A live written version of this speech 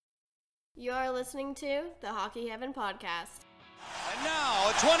You're listening to the Hockey Heaven Podcast. And now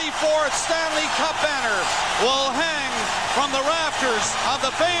a 24th Stanley Cup banner will hang from the rafters of the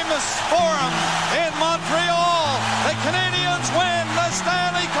famous Forum in Montreal. The Canadiens win the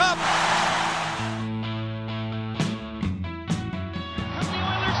Stanley Cup. The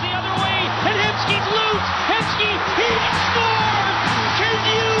Oilers the other way, and Hemsky's loose. Hemsky, he scores! Can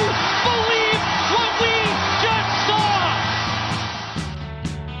you believe what we just saw?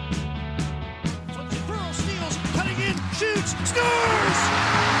 Burrow steals, cutting in, shoots, scores!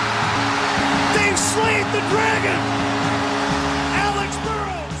 They've slayed the dragon! Alex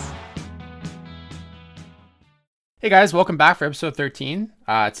Burrows! Hey guys, welcome back for episode 13.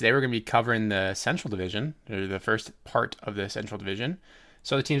 Today we're going to be covering the Central Division, or the first part of the Central Division.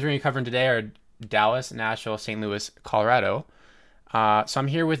 So the teams we're going to be covering today are Dallas, Nashville, St. Louis, Colorado. So I'm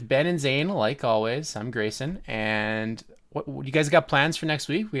here with Ben and Zane, like always. I'm Grayson. And what you guys got plans for next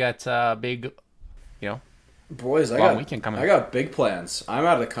week? We got big, Boys, long weekend coming. I got big plans. I'm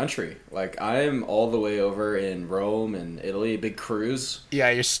out of the country. Like, I'm all the way over in Rome and Italy, big cruise. Yeah,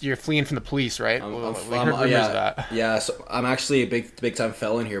 you're fleeing from the police, right? We heard rumors of that. Yeah, so I'm actually a big time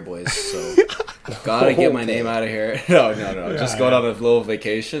felon here, boys. So gotta get my name out of here. No. Just going on a little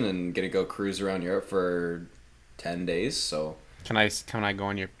vacation and gonna go cruise around Europe for 10 days. So Can I go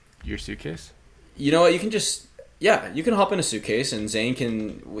in your suitcase? you know what? You can hop in a suitcase, and Zane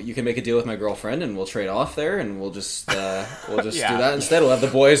you can make a deal with my girlfriend, and we'll trade off there, and we'll just do that instead. We'll have the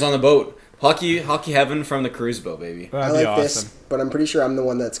boys on the boat. Hockey heaven from the cruise boat, baby. That'd I be like awesome. this, but I'm pretty sure I'm the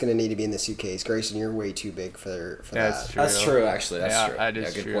one that's going to need to be in the suitcase. Grayson, you're way too big for That's that. true. That's true, actually. That's true. That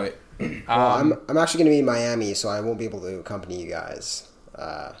is good true. point. Well, I'm actually going to be in Miami, so I won't be able to accompany you guys.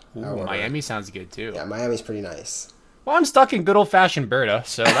 However, Miami sounds good too. Yeah, Miami's pretty nice. Well, I'm stuck in good old-fashioned Berta,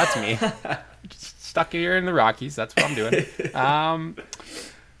 so that's me. Just stuck here in the Rockies. That's what I'm doing.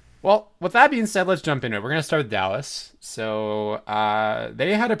 Well, with that being said, let's jump into it. We're going to start with Dallas. So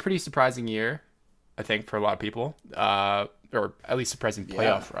they had a pretty surprising year, I think, for a lot of people, or at least surprising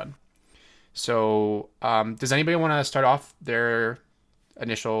playoff run. So does anybody want to start off their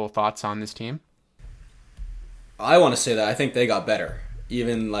initial thoughts on this team? I want to say that I think they got better.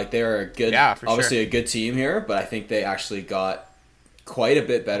 Even like they're a good, obviously a good team here, but I think they actually got quite a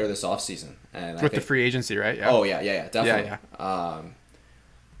bit better this offseason. And With the free agency, right? Yeah. Oh yeah, definitely. Yeah.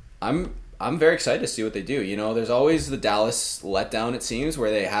 I'm very excited to see what they do. You know, there's always the Dallas letdown, it seems,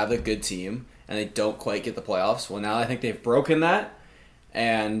 where they have a good team and they don't quite get the playoffs. Well, now I think they've broken that,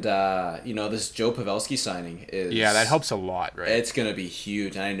 and this Joe Pavelski signing is that helps a lot, right? It's gonna be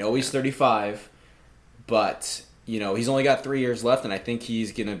huge, and I know he's 35, but he's only got 3 years left, and I think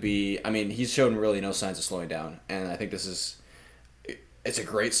he's gonna be. I mean, he's shown really no signs of slowing down, and I think it's a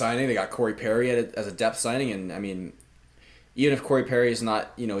great signing. They got Corey Perry as a depth signing, and I mean, even if Corey Perry is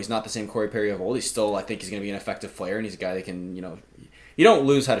not, he's not the same Corey Perry of old, I think he's going to be an effective player, and he's a guy that can, you don't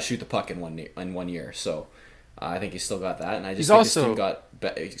lose how to shoot the puck in 1 year. So I think he's still got that, and I just think this team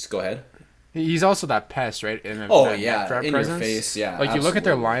go ahead. He's also that pest, right? In presence. your face, yeah. Like, you look at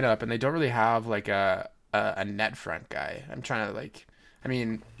their absolutely. lineup, and they don't really have like a net front guy. I'm trying to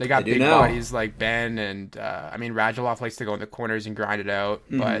they got big bodies like Ben, and Radulov likes to go in the corners and grind it out,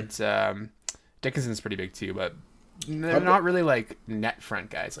 but Dickinson's pretty big too, but they're not really like net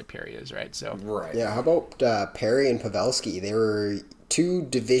front guys like Perry is, right? So Right. Yeah, how about Perry and Pavelski? They were two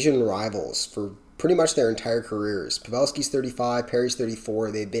division rivals for pretty much their entire careers. Pavelski's 35, Perry's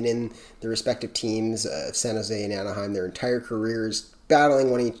 34. They've been in their respective teams, San Jose and Anaheim, their entire careers,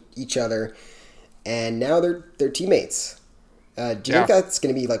 battling each other, and now they're teammates. Do you think that's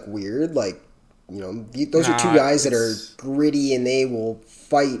going to be like weird? Like, those are two guys that are gritty, and they will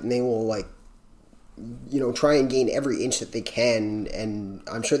fight, and they will try and gain every inch that they can. And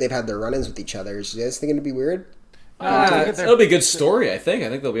I'm sure they've had their run-ins with each other. Is this going to be weird? It'll be a good story, I think. I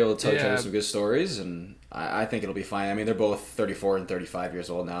think they'll be able to tell each other some good stories, and I think it'll be fine. I mean, they're both 34 and 35 years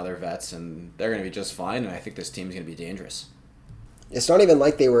old now. They're vets, and they're going to be just fine, and I think this team's going to be dangerous. It's not even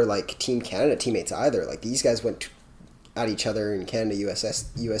like they were like Team Canada teammates either. Like, these guys went at each other in Canada USA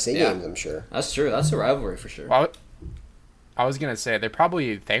games, I'm sure. That's true. That's a rivalry for sure. Well, I was gonna say they're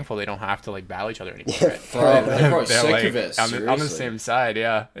probably thankful they don't have to battle each other anymore. They're probably sick of it. On the same side,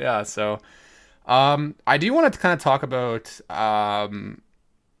 yeah. So, I do want to kind of talk about.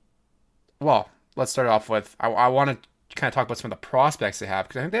 Well, let's start off with I want to kind of talk about some of the prospects they have,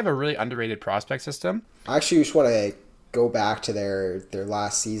 because I think they have a really underrated prospect system. I actually just want to go back to their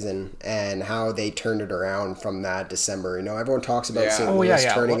last season and how they turned it around from that December. Everyone talks about St. Louis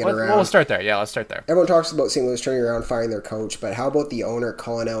turning it around. We'll start there. Yeah, let's start there. Everyone talks about St. Louis turning around, firing their coach, but how about the owner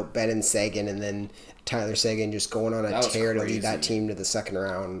calling out Ben and Seguin, and then Tyler Seguin just going on a tear to lead that team to the second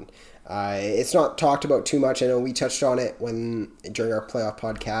round? It's not talked about too much. I know we touched on it during our playoff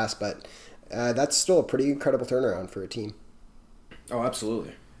podcast, but that's still a pretty incredible turnaround for a team. Oh,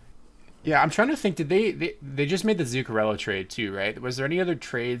 absolutely. Yeah, I'm trying to think. Did they just made the Zuccarello trade too, right? Was there any other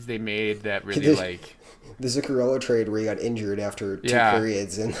trades they made that really like the Zuccarello trade where he got injured after two Yeah.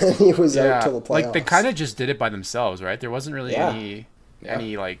 periods and then he was out till the playoffs? Like they kind of just did it by themselves, right? There wasn't really any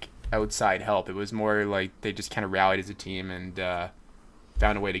like outside help. It was more like they just kind of rallied as a team and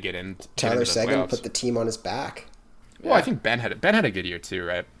found a way to get in. Tyler into the Seguin playoffs. put the team on his back. Well, I think Ben had a good year too,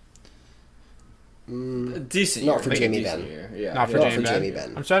 right? Decent. Not year. for Like a Jamie decent Benn. year. Yeah. Not for Not Jamie, for ben. Jamie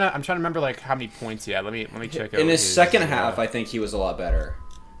Benn. I'm trying to remember like how many points he had. Let me check out In his his, second half, I think he was a lot better.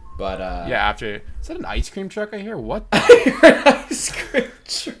 But yeah, after is that an ice cream truck I hear? What? ice cream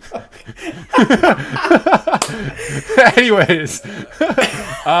truck. Anyways,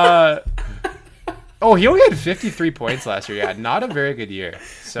 oh, he only had 53 points last year. Yeah, not a very good year.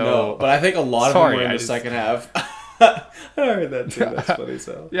 So No, but I think a lot of them Sorry, were in I the just- second half. I heard that too. That's funny.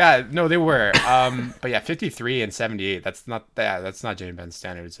 So yeah, no, they were. But yeah, 53 and 78. That's not Jamie Benn's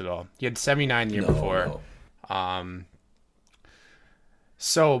standards at all. He had 79 the year before. no.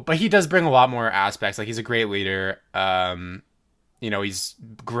 So, but he does bring a lot more aspects. Like he's a great leader. He's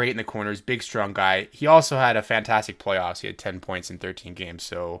great in the corners, big, strong guy. He also had a fantastic playoffs. He had 10 points in 13 games.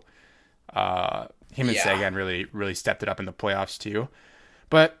 So, him and Seguin really, really stepped it up in the playoffs too.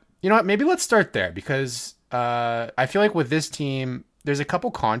 But you know what? Maybe let's start there because I feel like with this team, there's a couple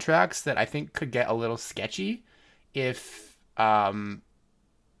contracts that I think could get a little sketchy if,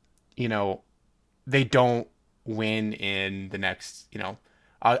 they don't win in the next,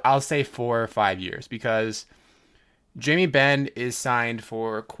 I'll say 4 or 5 years because Jamie Benn is signed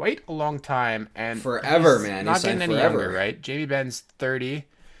for quite a long time and Forever, he's man. Not He's getting signed any forever. younger, right? Jamie Benn's 30.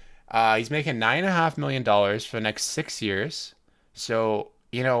 He's making $9.5 million for the next 6 years. So,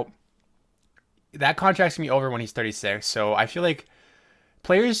 that contract's gonna be over when he's 36. So I feel like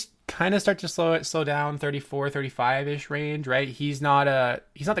players kind of start to slow down 34, 35-ish range, right? He's not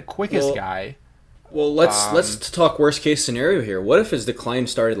the quickest guy. Well, let's talk worst case scenario here. What if his decline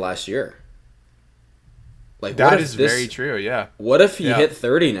started last year? Like That what if is very true, yeah. What if he hit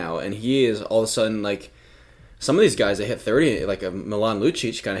 30 now and he is all of a sudden like some of these guys that hit 30, like a Milan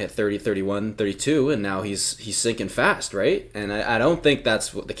Lucic kind of hit 30, 31, 32, and now he's sinking fast, right? And I don't think that's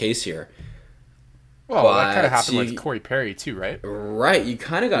the case here. Well, that kind But of happened you- with Corey Perry too, right? Right, you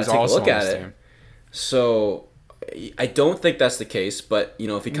kind of got to He's take a also look on at this it. team. So I don't think that's the case, but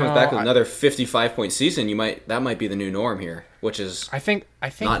if he comes No, back with another 55-point season, that might be the new norm here, which is I think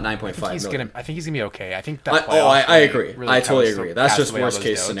not 9.5 million. I think he's gonna be okay. I think that. I agree. really I totally casts- agree. That's casts just away all worst those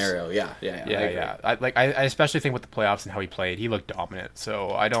case doubts. scenario. Yeah. I agree. Yeah. I especially think with the playoffs and how he played, he looked dominant.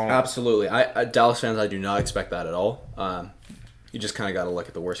 So I don't. Absolutely. Dallas fans, I do not expect that at all. You just kind of got to look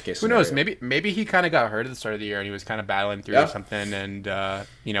at the worst case Who scenario. knows? Maybe he kind of got hurt at the start of the year and he was kind of battling through or something, and it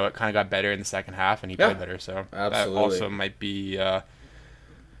kind of got better in the second half and he played better. So that Absolutely. also might be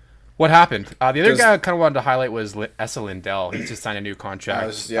what happened. The other guy I kind of wanted to highlight was Essa Lindell. He just signed a new contract. I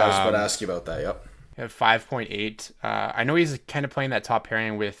was about to ask you about that. Yep. He had 5.8. I know he's kind of playing that top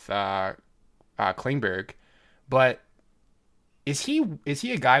pairing with Klingberg, but is he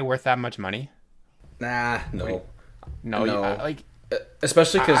a guy worth that much money? Nah, no. No. No.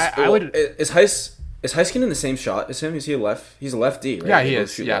 Especially because I would- is Heiskin in the same shot as him? Is he a left? He's a left D, right? Yeah, They he both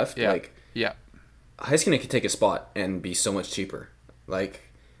is. shoot Yeah, left. yeah, Like yeah. Heiskanen could take a spot and be so much cheaper. I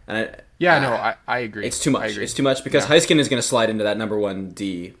agree. It's too much. I agree. It's too much because Heiskin is going to slide into that number 1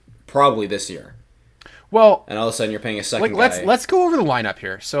 D probably this year, Well, and all of a sudden you're paying a second like guy. let's go over the lineup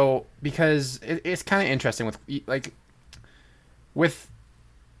here. So because it's kind of interesting with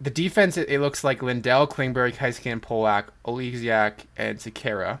the defense, it looks like Lindell, Klingberg, Heiskanen, Polak, Oleksiak, and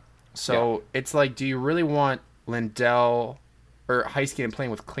Sekera. So it's like, do you really want Lindell or Heiskanen playing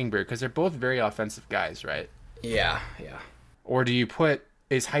with Klingberg because they're both very offensive guys, right? Yeah. Or do you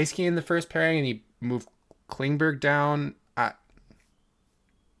is Heiskanen in the first pairing and you move Klingberg down?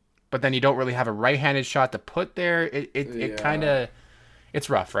 But then you don't really have a right-handed shot to put there. It kind of, it's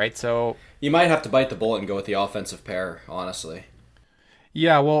rough, right? So You might have to bite the bullet and go with the offensive pair, honestly.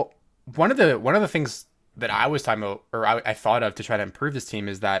 yeah, well, one of the things that I was talking about, or I thought of to try to improve this team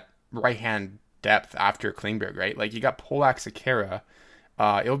is that right-hand depth after Klingberg, right? Like you got Polak, Sekera.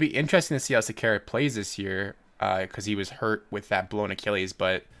 It'll be interesting to see how Sekera plays this year because he was hurt with that blown Achilles,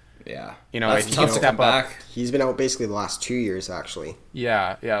 but Yeah. if he tough can to step come up, back. He's been out basically the last 2 years, actually.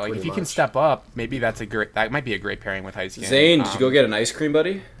 yeah, like Pretty if he can much. step up, maybe that might be a great pairing with Heiskanen. Zane, did you go get an ice cream,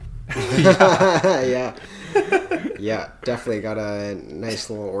 buddy? Yeah. Yeah, definitely got a nice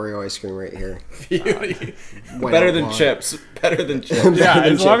little Oreo ice cream right here. Better than chips. Better than chips. Yeah,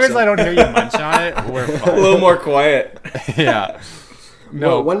 as long as I don't hear you munch on it, we're A fine. little more quiet. Yeah.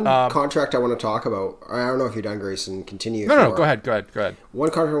 No, Well, one contract I want to talk about, I don't know if you're done, Grayson, continue. no, go ahead. One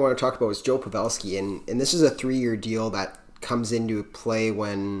contract I want to talk about is Joe Pavelski, and this is a 3-year deal that comes into play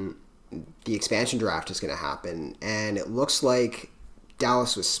when the expansion draft is going to happen, and it looks like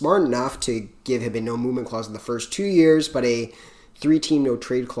Dallas was smart enough to give him a no movement clause in the first 2 years, but a 3-team no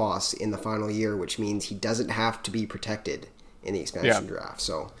trade clause in the final year, which means he doesn't have to be protected in the expansion draft.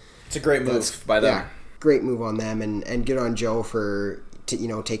 So It's a great move by them. yeah, great move on them, and good on Joe for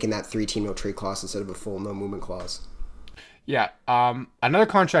taking that 3-team no trade clause instead of a full no movement clause. Yeah. Another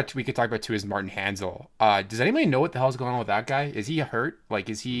contract we could talk about too is Martin Hansel. Does anybody know what the hell's going on with that guy? Is he hurt? Like,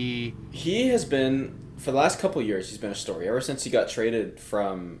 is he? He has been for the last couple of years. He's been a story ever since he got traded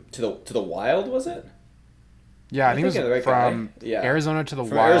from to the Wild. Was it? Yeah, I think it was of the right from guy. Yeah. Arizona to the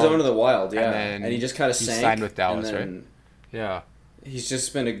From Wild. Arizona to the Wild? Yeah, then and he just kind of he sank. signed with Dallas, and then right? Yeah. He's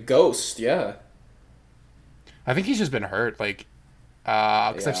just been a ghost. Yeah. I think he's just been hurt. Like,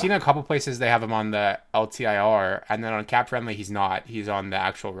 because I've Yeah. seen a couple places they have him on the LTIR, and then on Cap Friendly he's not. He's on the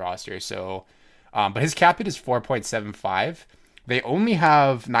actual roster. So, but his cap hit is 4.75. They only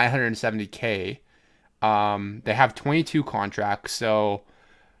have 970K. They have 22 contracts. So,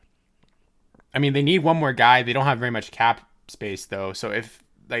 I mean, they need one more guy. They don't have very much cap space though. So if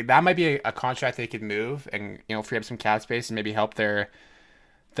like that might be a contract they could move and free up some cap space and maybe help their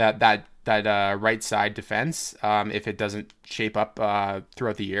that right side defense if it doesn't shape up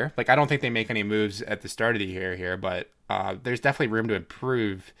throughout the year. Like I don't think they make any moves at the start of the year here, but there's definitely room to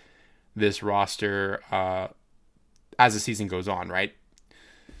improve this roster as the season goes on, right?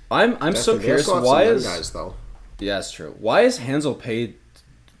 I'm so Definitely. They curious. also have Why some young is guys though? Yeah, it's true. Why is Hansel paid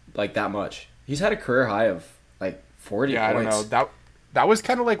like that much? He's had a career high of like 40 Yeah, points. I don't know. That was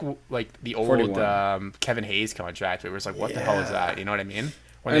kind of like the old 41. Kevin Hayes contract. It was like, what the hell is that? You know what I mean?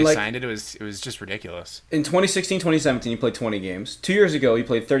 When And they like- signed it, it was just ridiculous. In 2016, 2017, he played 20 games. 2 years ago, he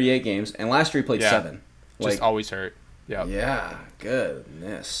played 38 games, and last year he played Yeah. 7. Just always hurt. Yeah. Yeah,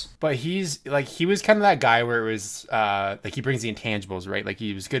 goodness. But he was kind of that guy where it was like he brings the intangibles, right? Like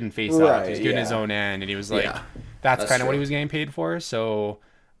he was good in face off, Right, he was good in his yeah. own end, and he was like, Yeah, that's that's kind of what true. he was getting paid for. So,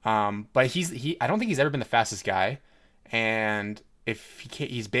 but I don't think he's ever been the fastest guy, and if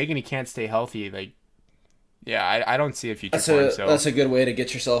he's big and he can't stay healthy, like, yeah, I don't see a future for him. So That's a good way to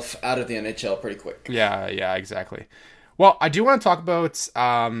get yourself out of the NHL pretty quick. yeah, exactly. Well, I do want to talk about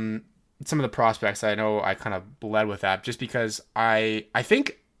some of the prospects. I know I kind of bled with that just because I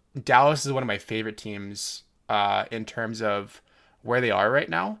think Dallas is one of my favorite teams in terms of where they are right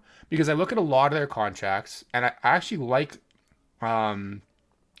now, because I look at a lot of their contracts and I actually like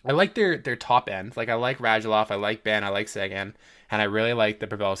their top end. Like I like Radulov, I like Ben, I like Seguin, and I really like the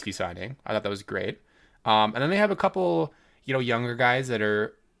Pavelski signing. I thought that was great. And then they have a couple, younger guys that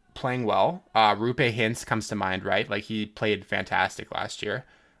are playing well. Rupe Hintz comes to mind, right? Like he played fantastic last year.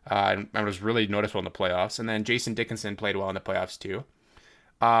 And was really noticeable in the playoffs. And then Jason Dickinson played well in the playoffs too.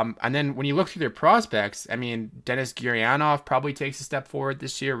 And then when you look through their prospects, I mean, Denis Gurianov probably takes a step forward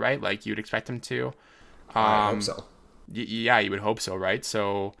this year, right? Like you'd expect him to. I hope so. Yeah, you would hope so, right?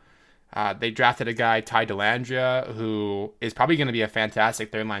 So they drafted a guy, Ty Dellandrea, who is probably going to be a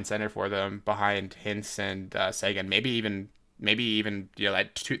fantastic third line center for them behind Hintz and Seguin. Maybe even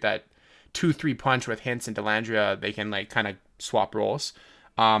that 2-3 punch with Hintz and Dellandrea, they can like kind of swap roles.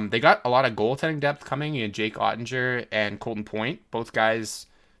 They got a lot of goaltending depth coming in Jake Ottinger and Colton Point. Both guys,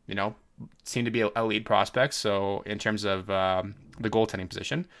 seem to be elite prospects. So in terms of the goaltending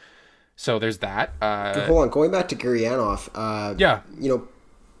position, so there's that. Hold on, going back to Gurianov. Yeah.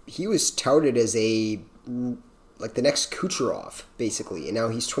 He was touted as the next Kucherov, basically, and now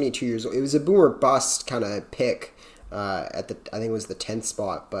he's 22 years old. It was a boomer bust kind of pick I think it was the 10th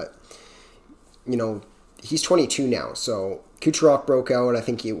spot, but he's 22 now, so Kucherov broke out, I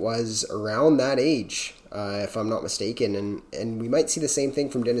think it was around that age, if I'm not mistaken, and we might see the same thing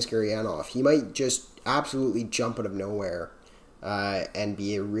from Denis Gurianov. He might just absolutely jump out of nowhere and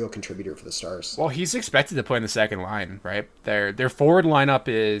be a real contributor for the Stars. Well, he's expected to play in the second line, right? Their forward lineup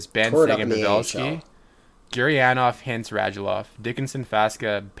is Ben Tore it up Seguin, in the Pavelski, AHL. Gurianov, Hintz, Radulov, Dickinson,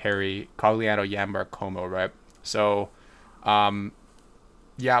 Fasca, Perry, Cogliano, Yambar, Como, right? So,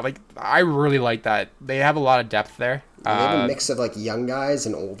 yeah, like I really like that. They have a lot of depth there. They have a mix of like young guys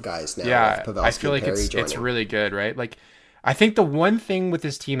and old guys now. Yeah, with Pavelski I feel like and Perry it's joining. really good, right? Like, I think the one thing with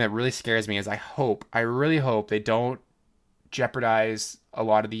this team that really scares me is I really hope they don't jeopardize a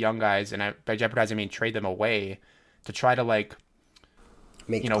lot of the young guys, and by jeopardize I mean trade them away to try to like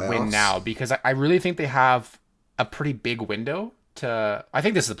Make win playoffs. now, because I really think they have a pretty big window to. I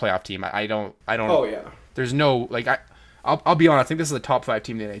think this is a playoff team. I don't. Oh yeah. There's no like I'll be honest. I think this is a top 5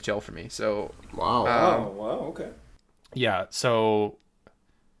 team in the NHL for me. So Wow. Wow. Okay. yeah. So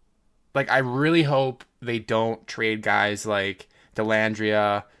like I really hope they don't trade guys like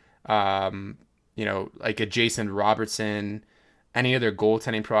Dellandrea, like a Jason Robertson, any other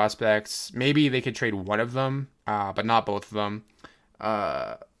goaltending prospects. Maybe they could trade one of them, but not both of them.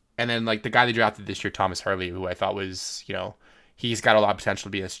 And then like the guy they drafted this year, Thomas Harley, who I thought was, he's got a lot of potential to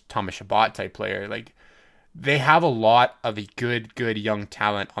be a Thomas Chabot type player. Like they have a lot of good young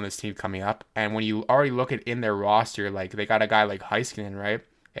talent on this team coming up. And when you already look at in their roster, like they got a guy like Heiskanen, right?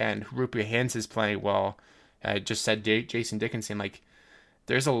 And Rupi Hintz is playing well. I just said Jason Dickinson. Like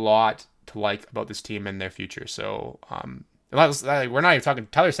there's a lot to like about this team and their future. So we're not even talking.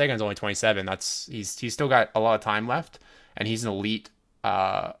 Tyler Seguin's only 27. He's still got a lot of time left, and he's an elite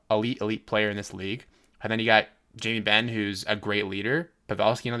player in this league. And then you got Jamie Benn, who's a great leader.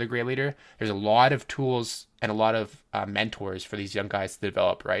 Pavelski, another great leader. There's a lot of tools and a lot of mentors for these young guys to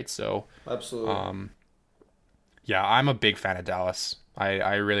develop, right? So absolutely. Yeah, I'm a big fan of Dallas.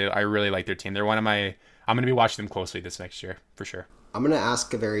 I really like their team. They're one of my. I'm going to be watching them closely this next year for sure. I'm going to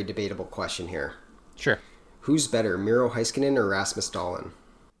ask a very debatable question here. Sure. Who's better, Miro Heiskanen or Rasmus Dahlin?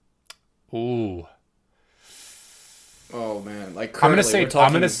 Ooh. Oh man, like I'm gonna say Dahlin.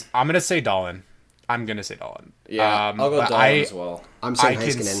 I'm gonna say Dahlin. Yeah, I'll go Dahlin as well. I'm saying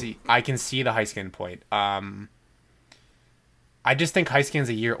Heiskanen. I can see the Heiskanen point. I just think Heiskanen's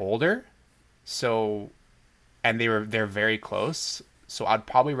a year older, and they're very close. So I'd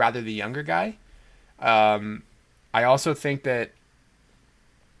probably rather the younger guy. I also think that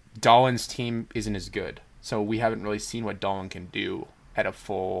Dahlin's team isn't as good, so we haven't really seen what Dahlin can do at a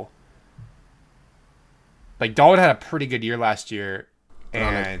full. Like Dahlin had a pretty good year last year,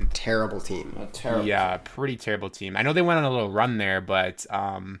 and on a terrible team. Pretty terrible team. I know they went on a little run there, but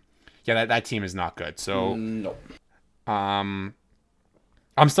that team is not good. So no. I'm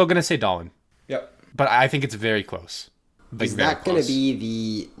still gonna say Dahlin. Yep. But I think it's very close. Like, is that going to be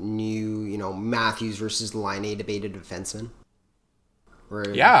the new, Matthews versus Line A debated defenseman?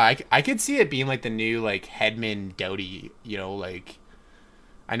 Yeah, I could see it being like the new like Hedman Doughty.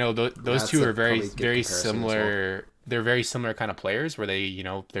 I know those two are very similar. Well. They're very similar kind of players where they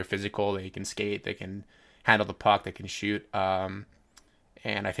they're physical. They can skate. They can handle the puck. They can shoot.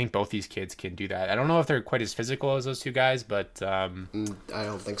 And I think both these kids can do that. I don't know if they're quite as physical as those two guys, but I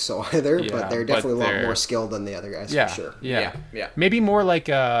don't think so either. But they're definitely a lot more skilled than the other guys for sure. Yeah. Maybe more like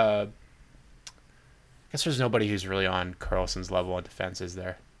I guess there's nobody who's really on Karlsson's level on defense, is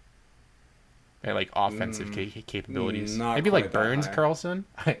there? Like offensive capabilities. Maybe like Burns, Karlsson.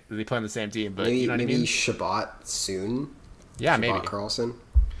 They play on the same team, but you know what I mean. Maybe Chabot soon. Yeah, Chabot, maybe Karlsson.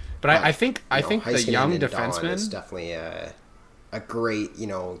 But I think the young defenseman is definitely a great,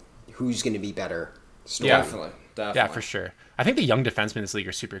 who's going to be better story. Yeah, definitely. Yeah, for sure. I think the young defensemen in this league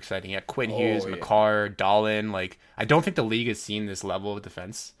are super exciting. Yeah, Quinn Hughes, McCarr, Dahlin. Like, I don't think the league has seen this level of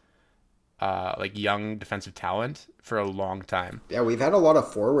defense, like young defensive talent, for a long time. Yeah, we've had a lot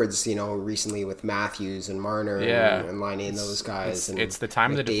of forwards, recently with Matthews and Marner and Laine and those guys. It's the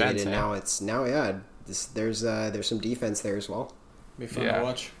time of the defense. And there's some defense there as well. Be fun to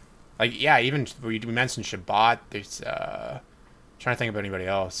watch. Like, even we mentioned Chabot. There's trying to think about anybody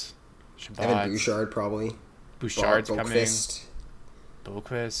else. Chabot, Evan Bouchard probably. Bouchard's coming.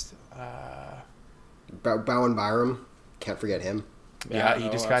 Boquist. Bowen Byram. Can't forget him. Yeah, he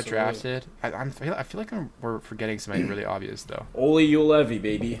just got drafted. I feel like we're forgetting somebody really obvious though. Ole Juolevi,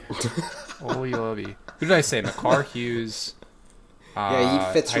 baby. Ole Juolevi. Who did I say? McCarr, Hughes. He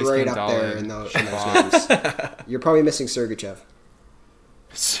fits right up there in those names. You're probably missing Sergachev.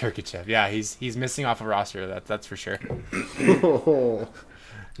 Sergachev, yeah, he's missing off a roster. That's for sure.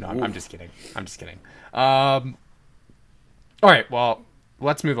 No, I'm just kidding. All right, well,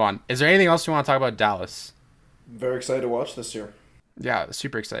 let's move on. Is there anything else you want to talk about Dallas? Very excited to watch this year. Yeah,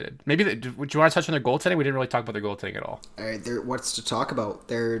 super excited. Maybe do you want to touch on their goaltending? We didn't really talk about their goaltending at all. What's to talk about?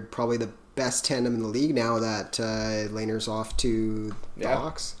 They're probably the best tandem in the league now that Lehner's off to the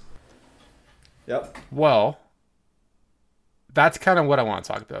Hawks. Yep. Well, that's kind of what I want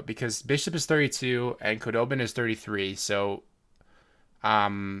to talk about, because Bishop is 32 and Khudobin is 33. So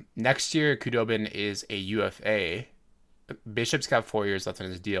next year, Khudobin is a UFA. Bishop's got 4 years left on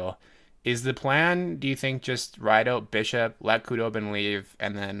his deal. Is the plan, do you think, just ride out Bishop, let Khudobin leave,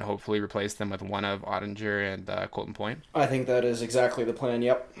 and then hopefully replace them with one of Ottinger and Colton Point? I think that is exactly the plan,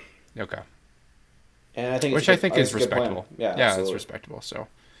 yep. Okay. And I think I think is respectable. Yeah, it's respectable. So,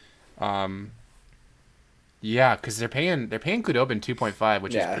 Yeah, because they're paying Khudobin 2.5,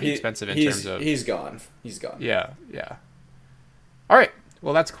 which is pretty expensive in terms of. He's gone. He's gone. Yeah. All right.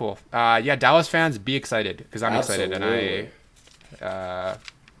 Well, that's cool. Yeah, Dallas fans, be excited because I'm excited, and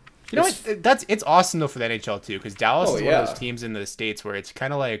you know what? It's awesome though for the NHL too, because Dallas is one of those teams in the States where it's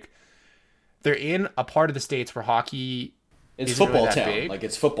kind of like they're in a part of the States where hockey. It's football really town. big. Like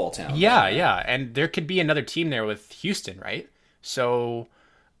it's football town. Yeah, and there could be another team there with Houston, right? So,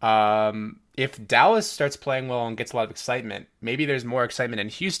 if Dallas starts playing well and gets a lot of excitement, maybe there's more excitement in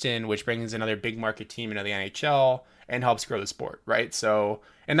Houston, which brings another big market team into the NHL and helps grow the sport, right? So,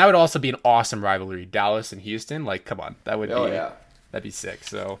 and that would also be an awesome rivalry, Dallas and Houston. Like, come on, that'd be sick.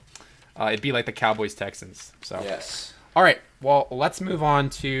 So, it'd be like the Cowboys Texans. So yes. All right. Well, let's move on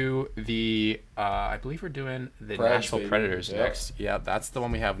to the. I believe we're doing the Nashville Predators next. Yeah, that's the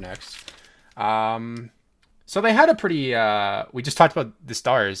one we have next. So they had a pretty. We just talked about the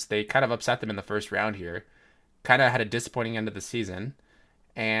Stars. They kind of upset them in the first round here. Kind of had a disappointing end of the season,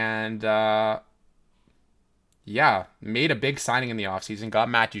 and made a big signing in the offseason. Got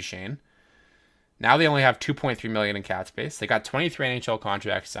Matt Duchene. Now they only have $2.3 million in cap space. They got 23 NHL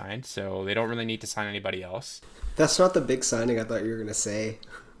contracts signed, so they don't really need to sign anybody else. That's not the big signing I thought you were going to say.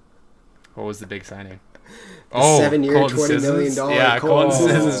 What was the big signing? The 7-year, $20 million Colton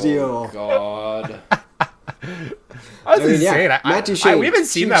Sissons deal. God. I was insane. Matt Duchene, we haven't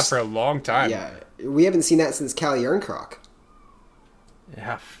seen that for a long time. Yeah, we haven't seen that since Calle Ehrenkrok.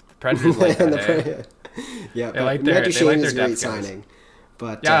 Yeah, the Predators like that. Yeah, but Matt Duchene is a great guys. signing.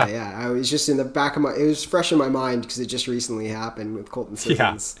 But I was just in the back of it was fresh in my mind because it just recently happened with Colton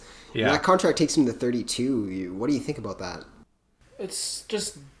Sissons. Yeah. That contract takes him to 32. What do you think about that? It's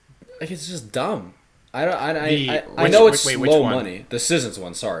just dumb. I know it's which low one? money. The Sissons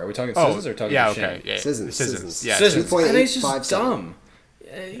one. Sorry, are we talking Sissons or talking Duchene? Okay. Yeah, Sissons. Yeah, Sissons. I think it's 2.857. just dumb.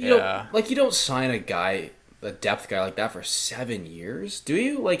 You don't sign a depth guy like that for 7 years, do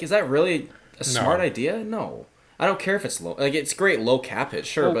you? Like, is that really a smart idea? No. I don't care if it's low. Like, it's great low cap hit,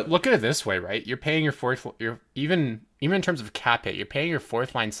 sure, but look at it this way, right? You're paying your even in terms of cap hit, you're paying your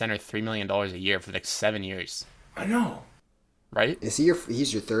fourth line center $3 million a year for the next 7 years. I know. Right? Is he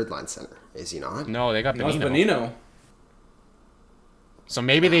he's your third line center? Is he not? No, they got Bonino. No, Bonino. So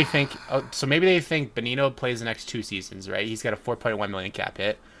maybe they think. Bonino plays the next 2 seasons, right? He's got a $4.1 million cap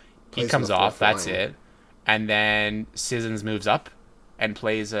hit. He comes off. That's it. And then Sissons moves up and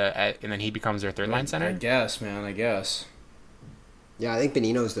plays and then he becomes their third line center. I guess, man. I guess. Yeah, I think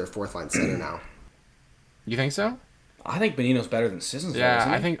Bonino's their fourth line center now. You think so? I think Bonino's better than Sissons. Yeah,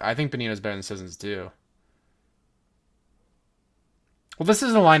 I think Bonino's better than Sissons too. Well, this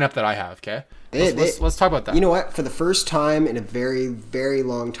is the lineup that I have, okay? Let's talk about that. You know what? For the first time in a very, very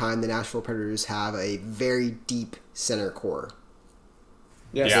long time, the Nashville Predators have a very deep center core.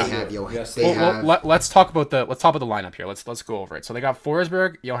 Yes, they have. Let's talk about the lineup here. Let's go over it. So they got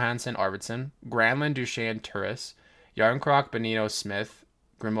Forsberg, Johansson, Arvidsson, Granlund, Duchene, Turris, Yarncroc, Bonino, Smith,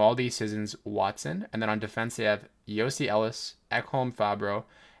 Grimaldi, Sissons, Watson, and then on defense they have Yossi Ellis, Ekholm, Fabro,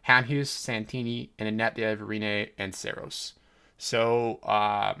 Hamhuis, Santini, and in net they have Rene and Saros. So,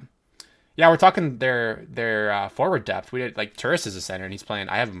 we're talking their forward depth. We did like Turris is a center, and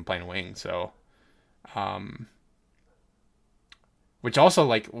I have him playing wing. So, which also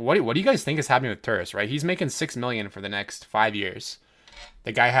like what do you guys think is happening with Turris? Right, he's making $6 million for the next 5 years.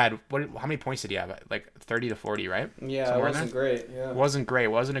 The guy had how many points did he have? Like 30 to 40, right? Yeah, somewhere it wasn't great. Yeah, it wasn't great.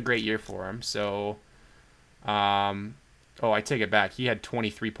 It wasn't a great year for him. So, I take it back. He had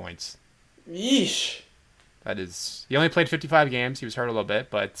 23 points. Yeesh. That is, he only played 55 games. He was hurt a little bit,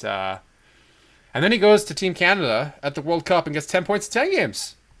 but and then he goes to Team Canada at the World Cup and gets 10 points in 10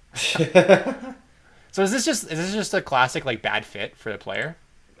 games. So is this just a classic like bad fit for the player?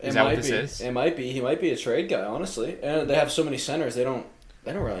 Is that what this is? It might be. He might be a trade guy, honestly. And they have so many centers, they don't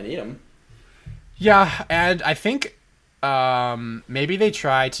really need him. Yeah, and I think maybe they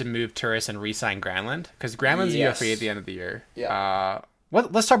try to move Turris and re-sign Granlund because Granlund's a UFA at the end of the year. Yeah.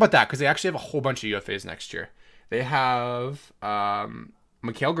 Let's talk about that because they actually have a whole bunch of UFAs next year. They have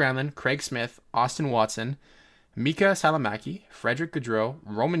Mikael Granlund, Craig Smith, Austin Watson, Mika Salamaki, Frederick Gaudreau,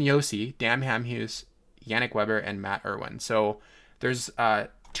 Roman Yossi, Dan Hamhuis, Yannick Weber, and Matt Irwin. So there's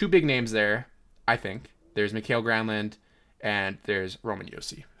 2 big names there, I think. There's Mikael Granlund and there's Roman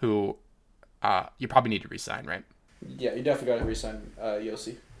Yossi, who you probably need to re-sign, right? Yeah, you definitely got to re-sign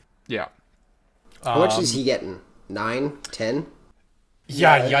Yossi. Yeah. How much is he getting? 9, 10?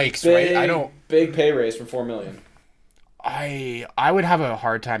 Yeah, yikes, right? Big pay raise for $4 million. I would have a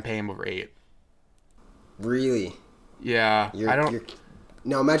hard time paying him over 8. Really? Yeah,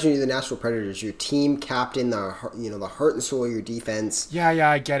 Now imagine you're the Nashville Predators, your team captain, the heart and soul of your defense. Yeah,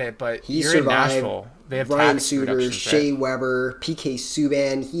 I get it, but He you're in survived. Nashville. They have Ryan tax Suter, reductions, Shea right? Weber, PK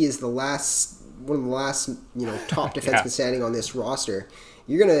Subban. He is one of the last top defensemen Yeah. standing on this roster.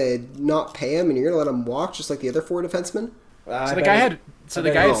 You're gonna not pay him, and you're gonna let him walk just like the other 4 defensemen. So the guy had 56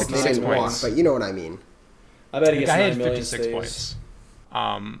 They didn't walk, points. but you know what I mean. I bet he The gets guy 9 had million 56 stays.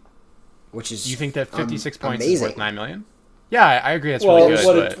 points. Which is You think that 56 points amazing. is worth $9 million? Yeah, I agree. That's Well, really good.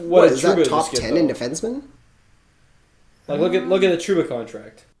 what but What did is that Trouba top just get, 10 in though? defensemen? Like, look at the Trouba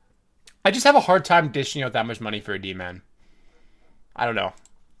contract. I just have a hard time dishing out that much money for a D-man. I don't know.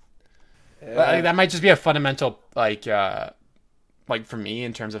 Like, that might just be a fundamental like for me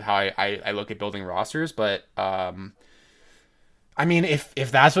in terms of how I look at building rosters. But I mean, if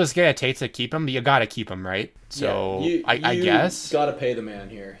that's what it's gonna take to keep him, you gotta keep him, right? So I guess got to pay the man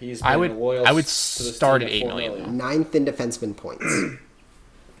here. He's I been loyal would to this start team at $8 $4 million. 9th in defenseman points.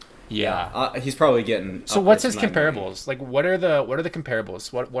 Yeah. He's probably getting. So what's his upwards of $9 million. comparables? Like, what are the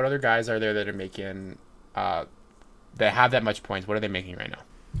comparables? What other guys are there that are making that have that much points? What are they making right now?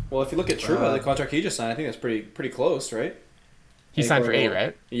 Well, if you look at Trouba, the contract he just signed, I think that's pretty close, right? He signed for 8,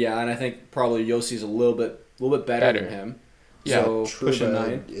 right? Yeah, and I think probably Yossi's a little bit better than him. Yeah. So pushing Trouba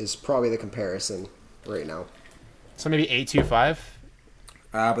 9. is probably the comparison right now. So maybe 8.25,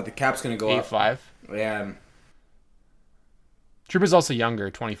 But the cap's gonna go 8.5. up. Yeah, Trouba's also younger,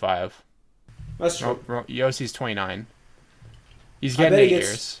 25. that's true. Yossi's 29. He's I getting bet 8 he gets.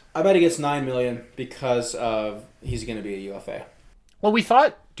 years. I bet he gets $9 million because of he's gonna be a UFA. Well, we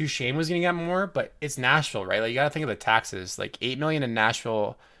thought Duchesne was going to get more, but it's Nashville, right? Like, you got to think of the taxes. Like, $8 million in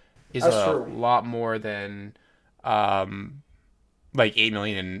Nashville is That's a true. lot more than, like, $8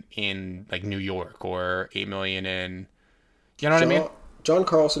 million in like New York or $8 million in, you know what I mean? John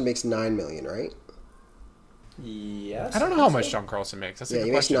Carlson makes $9 million, right? Yes. I don't know how much John Carlson makes. That's a Yeah, good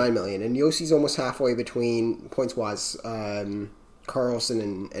he makes question. $9 million, and Yossi's almost halfway between points wise.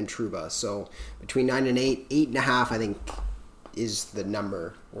 Carlson and Trouba, so between 9 and 8, 8.5, I think, is the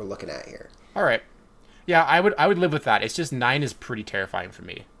number we're looking at here. All right. Yeah, I would live with that. It's just 9 is pretty terrifying for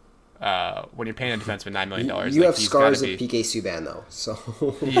me. When you're paying a defenseman $9 million, You like, have he's scars gotta of be- PK Subban though, so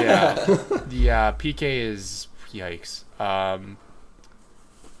Yeah, PK is yikes.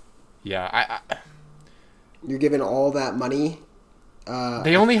 Yeah, you're giving all that money.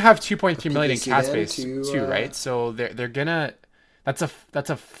 they only have 2.3 million in PK cap Subban space to, too, right? So they're gonna. That's a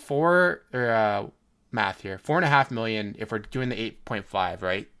 4 or math here, 4.5 million if we're doing the 8.5,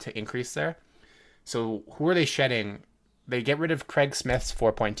 right, to increase there. So who are they shedding? They get rid of Craig Smith's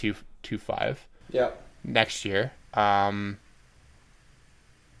 4.225 Yeah. next year. And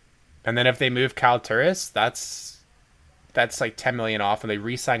then if they move Cal Turris, that's like 10 million off, and they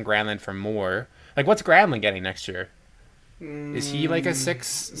re-sign Granlund for more. Like, what's Granlund getting next year? Is he like a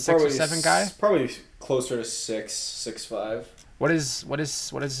six or 7 guy? Probably closer to 6.5. What is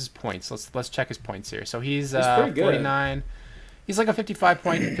his points? Let's check his points here. So he's pretty good. 49. He's like a 55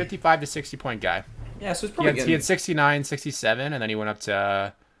 to 60 point guy. Yeah, so it's He probably had, he had 69, 67, and then he went up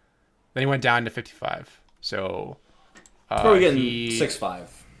to then he went down to 55. So probably getting he- 6.5.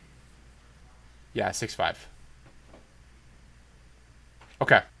 Yeah, 6'5".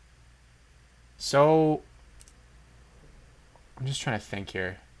 Okay. So I'm just trying to think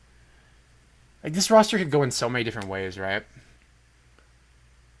here. Like, this roster could go in so many different ways, right?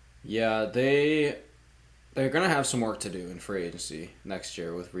 Yeah, they're gonna have some work to do in free agency next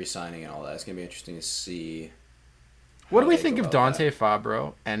year with re-signing and all that. It's gonna be interesting to see. What do we they think go of about Dante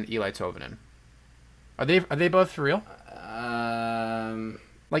Fabro and Eli Tolvanen? Are they both for real?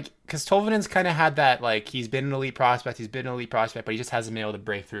 Like, because Tolvanen's kind of had that, like, he's been an elite prospect, but he just hasn't been able to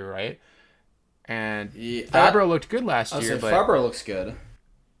break through, right? And Yeah, Fabro looked good last I'll year, say but Fabro looks good.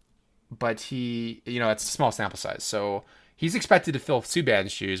 he, it's a small sample size, so he's expected to fill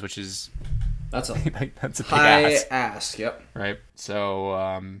Subban's shoes, which is That's a like, that's a big high ass, ask. Yep. right? So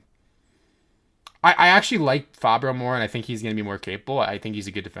I actually like Fabro more, and I think he's going to be more capable. I think he's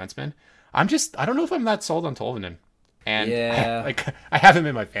a good defenseman. I don't know if I'm that sold on Tolvanen. And Yeah. I have him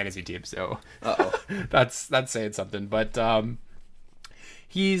in my fantasy team, so Uh-oh. that's saying something. But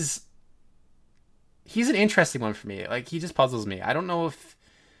he's an interesting one for me. Like, he just puzzles me. I don't know if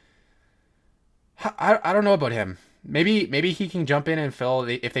I don't know about him. Maybe he can jump in and fill,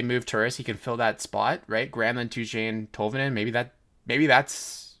 if they move Turris, he can fill that spot, right? Granlund, Duchesne, Tolvanen. Maybe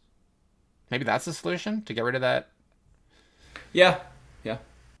that's the solution to get rid of that. Yeah. Yeah.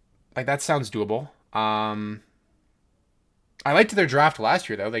 Like, that sounds doable. I liked their draft last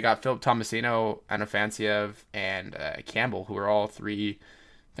year, though. They got Philip Tomasino, Anafantsiev, and Campbell, who are all three,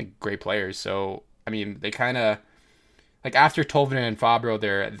 I think, great players. So, I mean, they kind of like after Tolvanen and Fabro,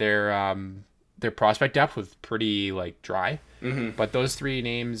 their prospect depth was pretty like dry. Mm-hmm. But those three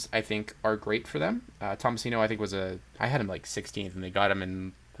names I think are great for them. Tomasino I think I had him like 16th and they got him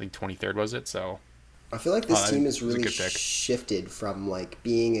in I think 23rd was it? So I feel like this team has really shifted from like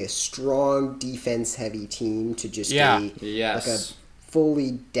being a strong defense heavy team to just like a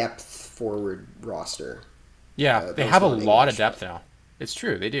fully depth forward roster. Yeah, they have a lot of depth now. It's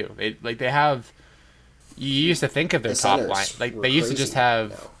true, they do. They have. You used to think of their top line like they used to just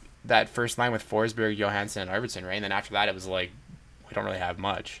have that first line with Forsberg, Johansson, and Arvidsson, right? And then after that, it was like we don't really have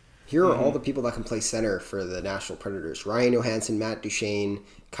much. Here are all the people that can play center for the Nashville Predators: Ryan Johansson, Matt Duchene,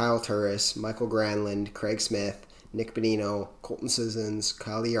 Kyle Turris, Michael Granlund, Craig Smith, Nick Bonino, Colton Sissons,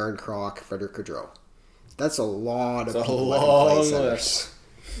 Kyle Yarncroc, Frederick Gaudreau. That's a lot of people that can play centers.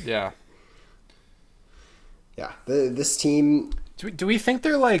 Yeah. Yeah, this team... Do we think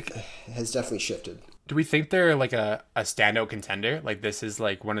they're like... has definitely shifted. Do we think they're like a standout contender? Like this is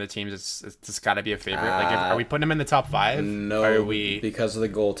like one of the teams that's got to be a favorite? Like are we putting them in the top 5? No, are we... because of the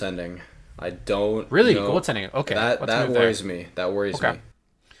goaltending. I don't... Really? know. Goaltending? Okay. That worries me. That worries me.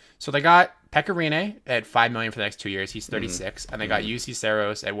 So they got Pekka Rinne at $5 million for the next 2 years. He's 36. And they got UC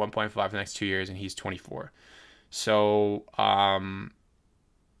Saros at 1.5 for the next 2 years, and he's 24. So,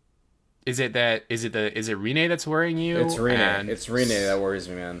 is it Rinne that's worrying you? It's Rinne. It's Rinne that worries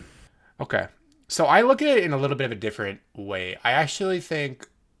me, man. Okay. So I look at it in a little bit of a different way. I actually think,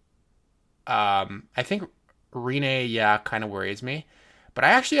 I think Rinne, kind of worries me, but I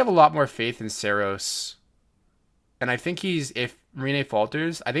actually have a lot more faith in Saros. And I think if Rinne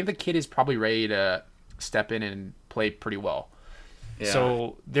falters, I think the kid is probably ready to step in and play pretty well. Yeah.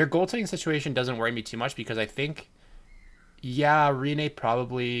 So their goaltending situation doesn't worry me too much because I think, Rinne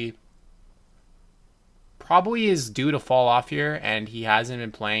probably is due to fall off here, and he hasn't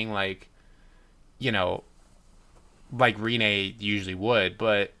been playing like Rinne usually would.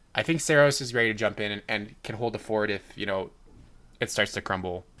 But I think Saros is ready to jump in and can hold the fort if it starts to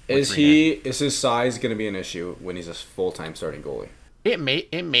crumble. Is his size going to be an issue when he's a full-time starting goalie? It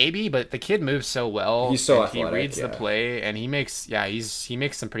may be, but the kid moves so well. He's so athletic. He reads the play, and he makes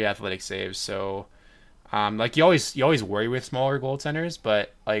some pretty athletic saves. So, like you always worry with smaller goaltenders,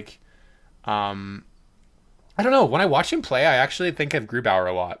 but like, I don't know. When I watch him play, I actually think of Grubauer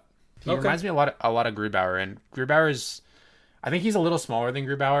a lot. He reminds me a lot of Grubauer, and Grubauer's, I think he's a little smaller than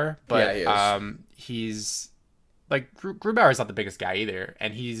Grubauer, but he's like Grubauer is not the biggest guy either,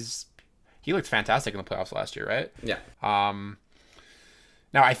 and he looked fantastic in the playoffs last year, right? Yeah.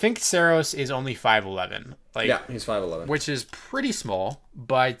 Now I think Saros is only 5'11". He's 5'11", which is pretty small,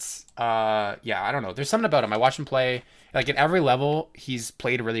 but I don't know. There's something about him. I watch him play like at every level. He's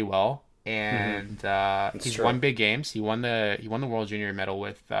played really well, and he's won big games. He won the World Junior medal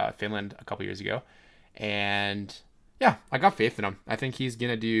with Finland a couple years ago, and I got faith in him. I think he's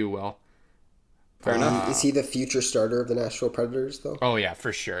gonna do well. Fair enough. Is he the future starter of the Nashville Predators, though? Oh yeah,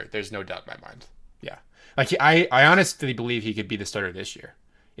 for sure. There's no doubt in my mind. Yeah, like I honestly believe he could be the starter this year.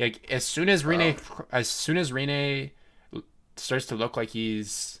 Like as soon as Rinne starts to look like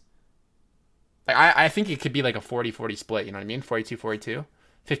he's like I think it could be like a 40-40 split. You know what I mean? 42-42,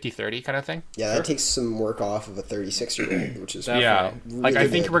 50-30 kind of thing. Yeah, that takes some work off of a 36-year-old, which is really like I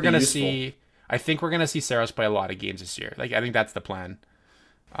think we're gonna useful. see Saros play a lot of games this year. Like I think that's the plan.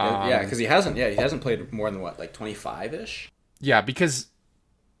 Because he hasn't played more than 25-ish. Yeah, because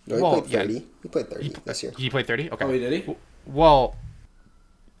he played 30. He played 30 this year. He played 30. Okay. Oh, did he? Well,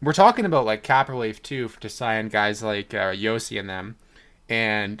 we're talking about like cap relief too to sign guys like Yossi and them,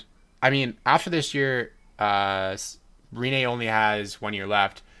 and I mean after this year, Rinne only has 1 year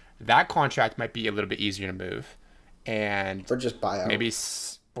left. That contract might be a little bit easier to move, and or just buy out.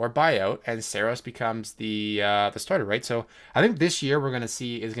 Or buyout, and Saros becomes the starter, right? So I think this year we're gonna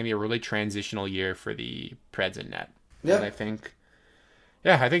see is gonna be a really transitional year for the Preds and net. Yeah. And I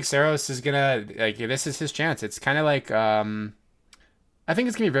think Saros is gonna this is his chance. It's kind of like I think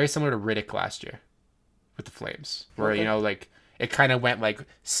it's gonna be very similar to Riddick last year with the Flames, where it kind of went like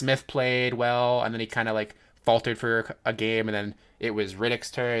Smith played well, and then he kind of like faltered for a game, and then it was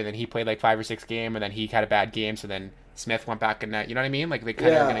Riddick's turn, and then he played like 5 or 6 games, and then he had a bad game, so then Smith went back in net. You know what I mean? Like they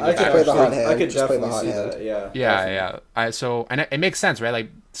kind of are gonna get play the hot hand. I could Just play the definitely hot see hand. that. Yeah. And it makes sense, right?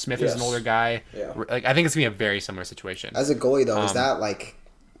 Like Smith is an older guy. Yeah. Like I think it's gonna be a very similar situation. As a goalie, though, is that like?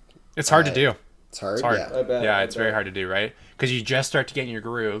 It's hard to do. It's hard. It's hard. Yeah. I bet. Yeah, it's very hard to do, right? Because you just start to get in your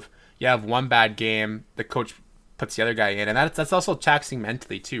groove. You have one bad game, the coach puts the other guy in, and that's also taxing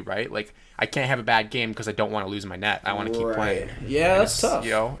mentally too, right? Like I can't have a bad game because I don't want to lose my net. I want to keep playing. Yeah, that's tough.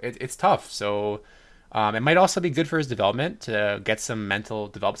 It's tough. So it might also be good for his development to develop some mental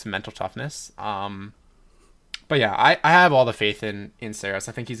toughness. But But yeah, I have all the faith in Saros.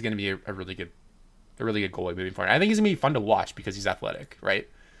 I think he's going to be a really good goalie moving forward. I think he's going to be fun to watch because he's athletic, right?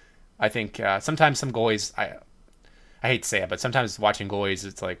 I think sometimes some goalies, I hate to say it, but sometimes watching goalies,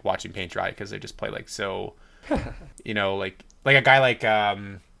 it's like watching paint dry because they just play like so, like a guy like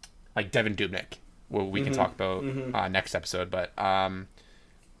Devin Dubnyk, who we can talk about next episode. But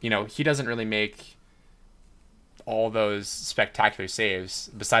he doesn't really make all those spectacular saves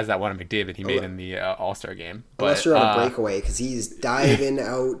besides that one of McDavid he made in the All-Star game. Unless you're on a breakaway, because he's diving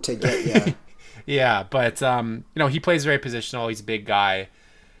out to get you. Yeah, but he plays very positional. He's a big guy.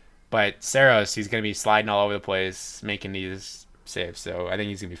 But Saros, he's going to be sliding all over the place, making these saves. So I think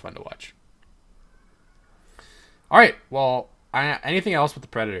he's going to be fun to watch. All right. Well, anything else with the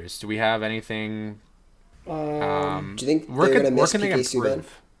Predators? Do we have anything? Do you think they're going to miss PK Subban?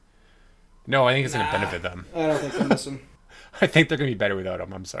 No, I think it's going to benefit them. I don't think they'll miss him. I think they're going to be better without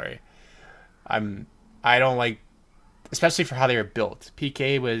him. I'm sorry. I don't like, especially for how they were built.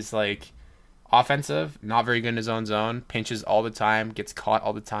 PK was like offensive, not very good in his own zone, pinches all the time, gets caught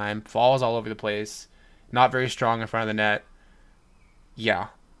all the time, falls all over the place, not very strong in front of the net. Yeah.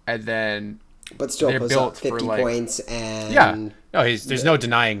 And then but still puts up 50 points and there's no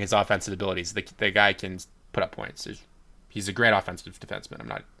denying his offensive abilities. The guy can put up points. He's a great offensive defenseman. I'm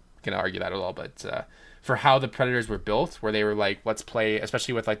not going to argue that at all, but for how the Predators were built, where they were like, let's play,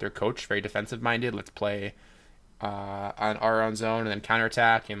 especially with like their coach, very defensive minded, let's play on our own zone and then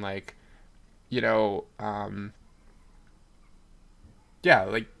counterattack and like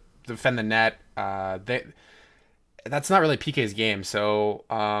like defend the net. That's not really PK's game. So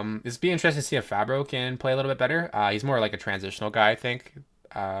it's be interesting to see if Fabro can play a little bit better. He's more like a transitional guy, I think.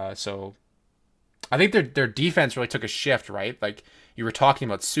 So I think their defense really took a shift, right? Like you were talking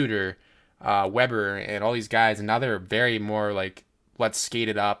about Suter, Weber, and all these guys, and now they're very more like, let's skate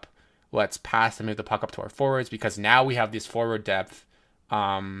it up, let's pass and move the puck up to our forwards because now we have this forward depth.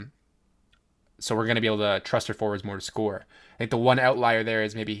 So we're going to be able to trust our forwards more to score. I think the one outlier there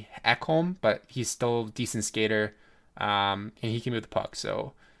is maybe Ekholm, but he's still a decent skater, and he can move the puck.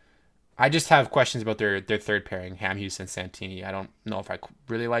 So I just have questions about their third pairing, Hamhuis and Santini. I don't know if I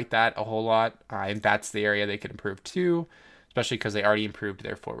really like that a whole lot. I think that's the area they could improve too, especially because they already improved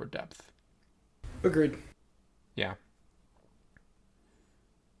their forward depth. Agreed. Yeah.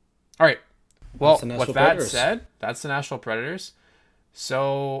 All right. Well, with that said, that's the Nashville Predators.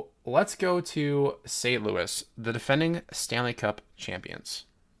 So let's go to St. Louis, the defending Stanley Cup champions,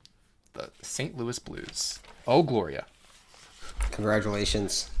 the St. Louis Blues. Oh, Gloria.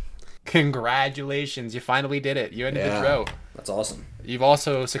 Congratulations. You finally did it. You ended the drought. That's awesome. You've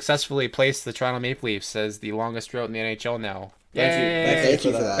also successfully placed the Toronto Maple Leafs as the longest drought in the NHL now. Thank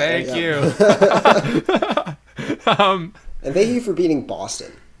you for that. Thank you. And thank you for beating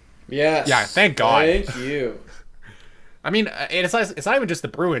Boston. Yes. Yeah, thank God. Thank you. I mean, it's not even just the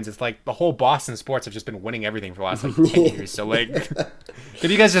Bruins. It's like the whole Boston sports have just been winning everything for the last 10 years. So like, did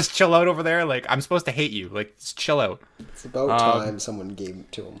you guys just chill out over there? Like, I'm supposed to hate you. Like, just chill out. It's about time someone gave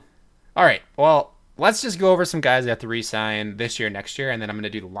it to him. All right. Well, let's just go over some guys that have to re-sign this year, next year, and then I'm going to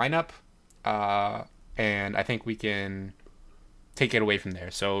do the lineup. And I think we can take it away from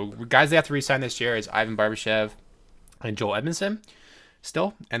there. So guys that have to re-sign this year is Ivan Barbashev and Joel Edmondson.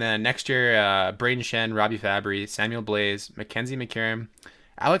 Still. And then next year, Braden Shen, Robbie Fabry, Samuel Blaze, Mackenzie McCarron,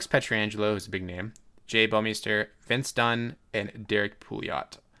 Alex Pietrangelo, who's a big name, Jay Bouwmeester, Vince Dunn, and Derek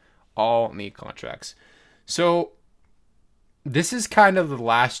Pouliot. All need contracts. So this is kind of the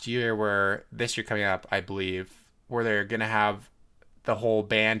last year where, this year coming up, I believe, where they're going to have the whole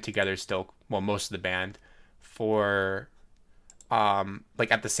band together still, well, most of the band, for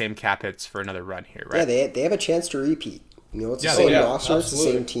like at the same cap hits for another run here, right? Yeah, they have a chance to repeat. You know, it's the same roster, it's the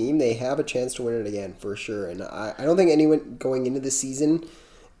same team. They have a chance to win it again, for sure. And I don't think anyone going into the season,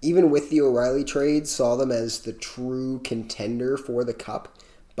 even with the O'Reilly trade, saw them as the true contender for the Cup.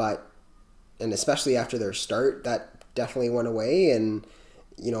 And especially after their start, that definitely went away. And,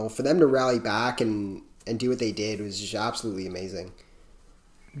 you know, for them to rally back and do what they did was just absolutely amazing.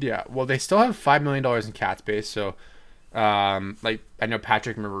 Yeah, well, they still have $5 million in cap space, so... like I know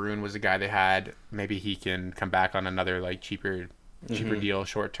Patrick Maroon was a guy they had. Maybe he can come back on another like cheaper deal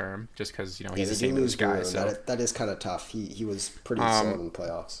short term, just because he's the same as guy. So that is kind of tough. He was pretty solid in the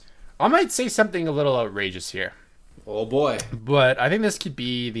playoffs. I might say something a little outrageous here. Oh boy! But I think this could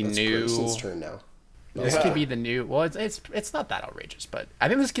be the new. Person's turn now. This could be the new. Well, it's not that outrageous, but I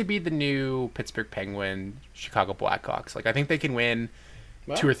think this could be the new Pittsburgh Penguin, Chicago Blackhawks. Like I think they can win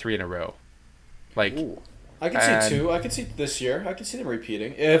 2 or 3 in a row. Like. Ooh. I could see 2. I could see this year. I could see them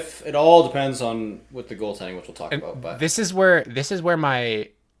repeating. If it all depends on with the goaltending, which we'll talk about. But this is where my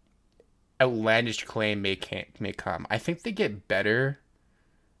outlandish claim may come. I think they get better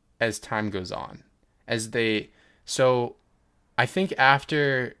as time goes on. So I think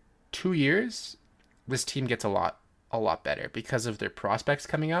after 2 years, this team gets a lot better because of their prospects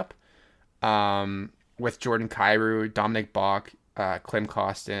coming up. With Jordan Kyrou, Dominic Bach, Klim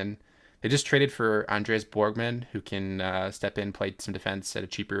Kostin. They just traded for Andreas Borgman, who can step in, play some defense at a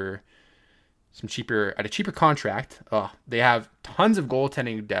cheaper contract. They have tons of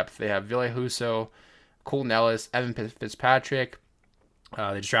goaltending depth. They have Ville Husso, Colton Ellis, Evan Fitzpatrick.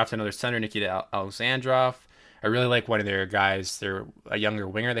 They just drafted another center, Nikita Alexandrov. I really like one of their guys. They're a younger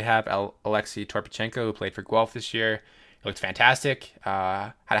winger they have, Alexei Torpachenko, who played for Guelph this year. He looked fantastic.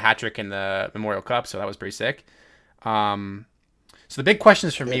 Had a hat trick in the Memorial Cup, so that was pretty sick. So the big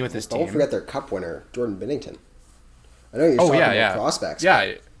questions for me with this team. Don't forget their cup winner, Jordan Binnington. I know you're talking about prospects.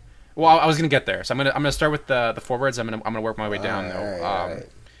 Yeah. Well, I was gonna get there, so I'm gonna start with the forwards. I'm gonna work my way down though. All right.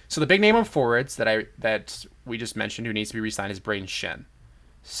 So the big name on forwards that we just mentioned who needs to be re-signed is Brayden Schenn.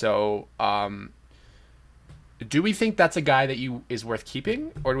 So do we think that's a guy that is worth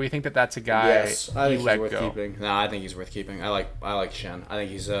keeping, or do we think that that's a guy Yes, I think you he's let worth go? keeping. No, I think he's worth keeping. I like Schenn. I think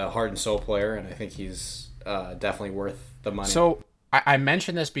he's a heart and soul player, and I think he's definitely worth the money. So I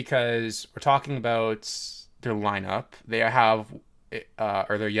mentioned this because we're talking about their lineup. They have,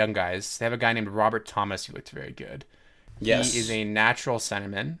 or their young guys. They have a guy named Robert Thomas who looked very good. Yes. He is a natural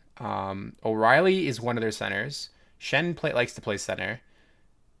centerman. O'Reilly is one of their centers. Schenn likes to play center.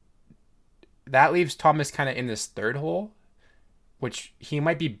 That leaves Thomas kind of in this third hole, which he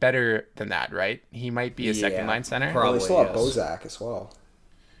might be better than that, right? He might be a second line center. Well, they still have yes. Bozak as well.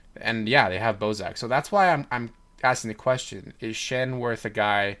 And yeah, they have Bozak. So that's why I'm asking the question, is Schenn worth a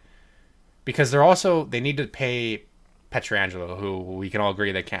guy? Because they need to pay Pietrangelo, who we can all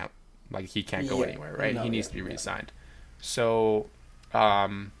agree he can't go anywhere, right? He needs to be re-signed. So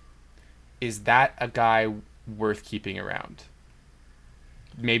is that a guy worth keeping around?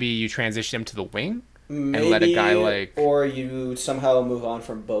 Maybe you transition him to the wing and let a guy or you somehow move on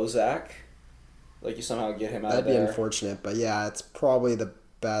from Bozak. Like you somehow get him out of there. That'd be unfortunate, but yeah, it's probably the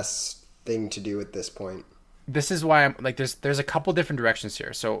best thing to do at this point. This is why I'm like, there's a couple different directions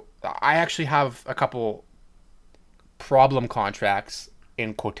here. So I actually have a couple problem contracts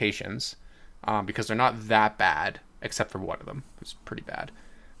in quotations because they're not that bad, except for one of them who's pretty bad,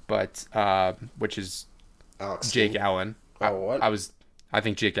 but which is Jake Allen. Oh, what? I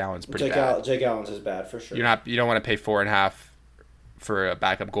think Jake Allen's pretty bad. Jake Allen's is bad for sure. You don't want to pay 4.5 for a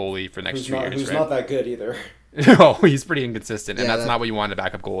backup goalie for the next 2 years. Who's right? not that good either. No, he's pretty inconsistent, and Yeah, that's not what you want in a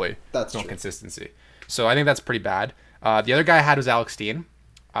backup goalie. That's no true. consistency. So I think that's pretty bad. The other guy I had was Alex Steen.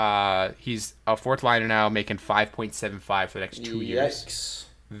 He's a fourth liner now, making 5.75 for the next 2 years. Yikes.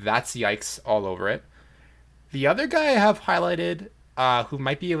 That's yikes all over it. The other guy I have highlighted, who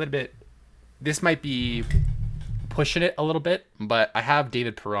might be a little bit, this might be pushing it a little bit, but I have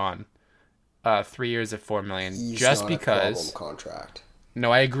David Perron, 3 years at $4 million, He's just not because. a problem contract.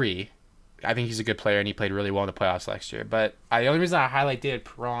 No, I agree. I think he's a good player, and he played really well in the playoffs last year. But the only reason I highlight David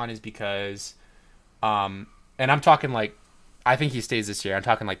Perron is because, and I'm talking I think he stays this year. I'm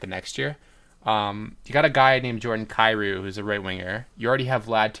talking the next year. You got a guy named Jordan Kyrou who's a right winger. You already have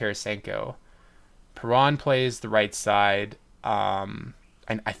Vlad Tarasenko. Perron plays the right side. And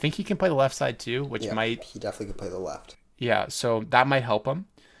I think he can play the left side too, which might... He definitely could play the left. Yeah, so that might help him.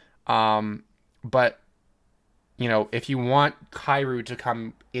 But, if you want Kyrou to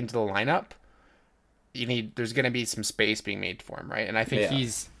come into the lineup, there's going to be some space being made for him, right? And I think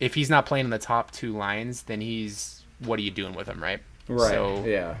if he's not playing in the top two lines, then what are you doing with him, right? Right. So,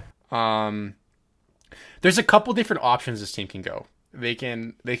 yeah. There's a couple different options this team can go. They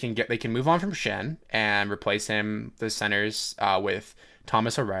can move on from Schenn and replace him, the centers, with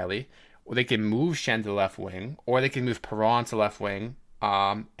Thomas O'Reilly. Or they can move Schenn to the left wing, or they can move Perron to the left wing,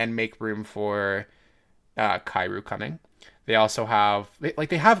 and make room for Kyrou coming. They also have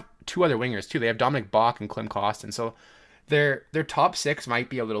they have two other wingers too. They have Dominic Bach and Klim Kostin. So their top six might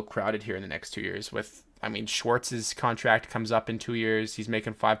be a little crowded here in the next 2 years. Schwartz's contract comes up in 2 years. He's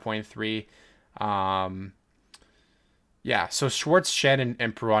making 5.3. Yeah, so Schwartz, Schenn,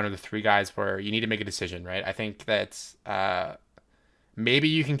 and Perron are the three guys where you need to make a decision, right? I think that maybe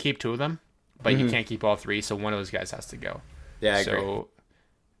you can keep two of them, but you can't keep all three, so one of those guys has to go. Yeah, I agree. So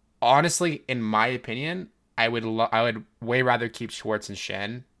honestly, in my opinion, I would way rather keep Schwartz and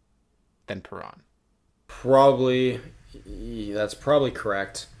Schenn than Perron. That's probably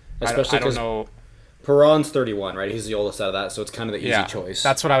correct. Especially I don't know. Perron's 31, right? He's the oldest out of that, so it's kind of the easy choice.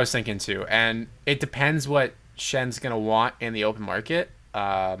 That's what I was thinking too. And it depends what Schen's going to want in the open market,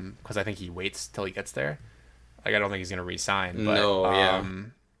 because I think he waits till he gets there. I don't think he's going to re-sign. But,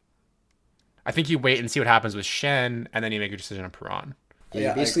 I think you wait and see what happens with Shen, and then you make a decision on Perron. Yeah,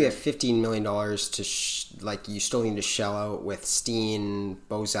 you basically have $15 million to you still need to shell out with Steen,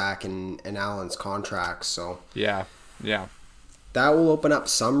 Bozak, and Allen's contracts. So Yeah. that will open up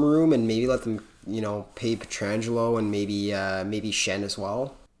some room and maybe let them, pay Pietrangelo and maybe Shen as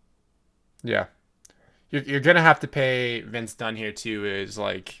well. Yeah. You're gonna have to pay Vince Dunn here too. Is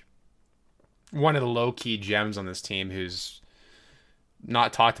like one of the low key gems on this team who's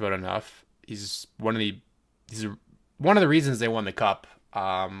not talked about enough. He's one of the reasons they won the cup.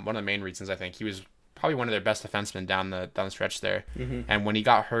 One of the main reasons, I think. He was probably one of their best defensemen down the stretch there. Mm-hmm. And when he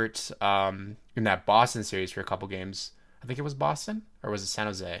got hurt in that Boston series for a couple games, I think it was Boston or was it San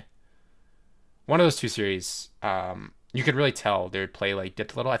Jose? One of those two series, you could really tell their play like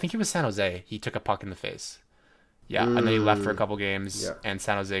dipped a little. I think it was San Jose. He took a puck in the face. Yeah, and then he left for a couple games, and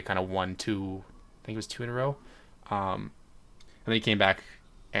San Jose kind of won two. I think it was 2 in a row. And then he came back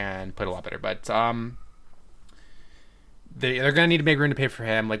and played a lot better. But they're gonna need to make room to pay for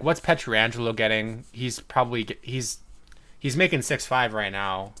him. Like, what's Pietrangelo getting? He's making 6.5 right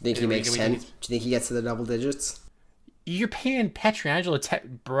now. Do you think he makes 10? Do you think he gets to the double digits? You're paying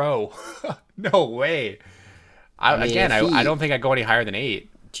Pietrangelo bro. No way. I don't think I'd go any higher than 8.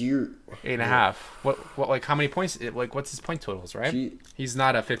 8.5. What like how many points? Like, what's his point totals? Right. He's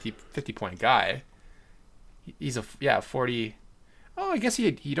not a 50 point guy. He's 40. Oh, I guess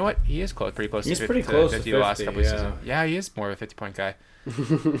you know what? He is pretty close. He's to 50, pretty close to 50 the last couple of seasons. Yeah, he is more of a 50-point guy.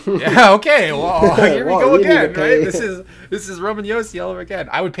 Yeah, okay. Well, here we go again, right? This is Roman Josi all over again.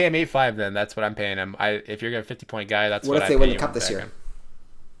 I would pay him 8.5 then. That's what I'm paying him. If you're a 50-point guy, that's what if they win the cup this year?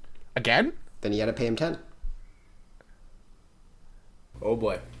 Again? Then you got to pay him 10. Oh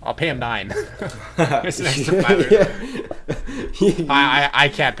boy. I'll pay him 9. It's an extra 5. I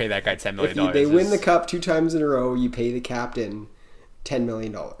can't pay that guy $10 million. If they win the cup 2 times in a row, you pay the captain $10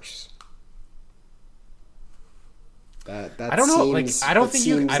 million. I don't know. I don't think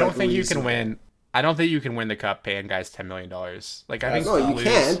you can win. I don't think you can win the cup paying guys $10 million. Like, I think you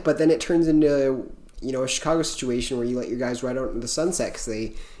can't. But then it turns into a Chicago situation where you let your guys ride out into the sunset because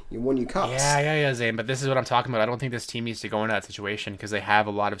you won you cups. Yeah, Zane. But this is what I'm talking about. I don't think this team needs to go into that situation because they have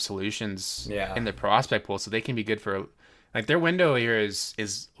a lot of solutions in their prospect pool, so they can be good for. Like, their window here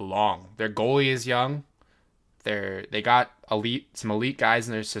is long. Their goalie is young. They got some elite guys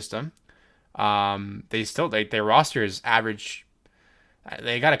in their system. Their roster is average.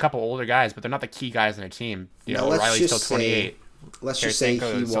 They got a couple older guys, but they're not the key guys in their team. O'Reilly's still 28. Let's just say he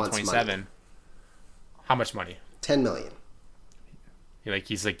wants 27. Money. How much money? $10 million.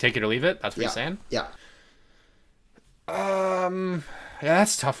 He's like, take it or leave it. That's what you're saying. Yeah. Yeah,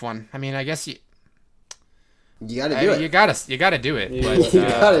 that's a tough one. I mean, I guess you gotta do it. You gotta do it. Yeah. But, you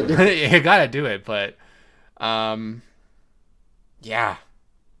gotta do it. You gotta do it. But, yeah.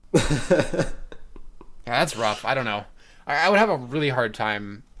 Yeah, that's rough. I don't know. I would have a really hard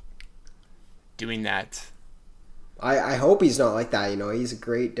time doing that. I hope he's not like that. He's a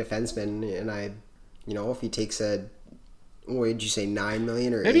great defenseman, and if he takes what did you say, $9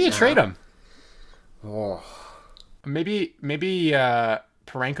 million or maybe you trade him. Oh, maybe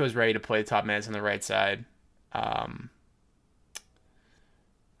Parenko's ready to play top minutes on the right side.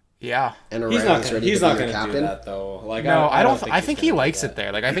 Yeah, and he's not going to do that though. No, I don't. I think he likes it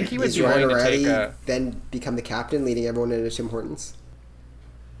there. Like, I think he would be willing to take then become the captain, leading everyone into Tim Hortons.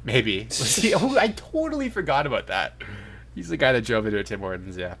 Maybe. I totally forgot about that. He's the guy that drove into a Tim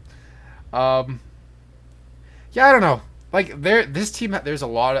Hortons. Yeah. Yeah, I don't know. Like, this team, there's a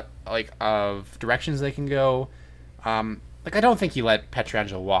lot of directions they can go. I don't think you let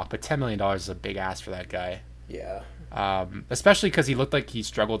Pietrangelo walk, but $10 million is a big ask for that guy. Yeah. Especially because he looked like he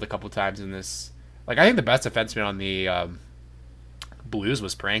struggled a couple times in this. Like, I think the best defenseman on the Blues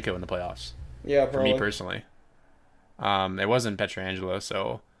was Parayko in the playoffs. Yeah, For probably. me personally. It wasn't Pietrangelo,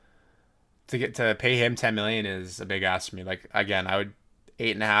 so to pay him $10 million is a big ask for me. Like, again, I would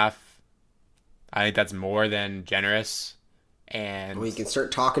 8.5. I think that's more than generous. And you can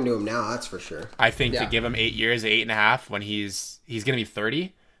start talking to him now. That's for sure. I think to give him 8 years, 8.5 when he's going to be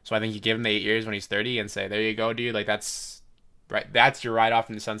 30. So I think you give him the 8 years when he's 30 and say, there you go, dude. Like, that's right. That's your ride off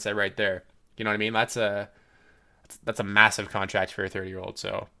in the sunset right there. You know what I mean? That's a massive contract for a 30-year-old.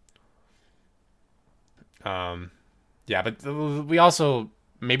 So, yeah, but we also,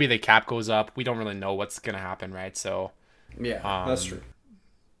 maybe the cap goes up. We don't really know what's going to happen, right? So, yeah, that's true.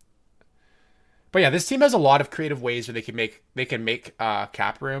 But yeah, this team has a lot of creative ways where they can make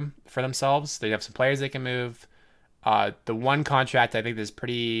cap room for themselves. They have some players they can move. The one contract I think that's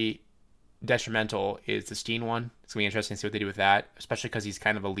pretty detrimental is the Steen one. It's gonna be interesting to see what they do with that, especially because he's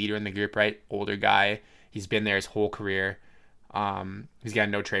kind of a leader in the group, right? Older guy. He's been there his whole career. He's got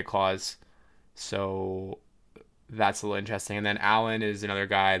no trade clause. So that's a little interesting. And then Allen is another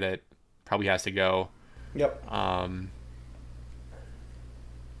guy that probably has to go. Yep.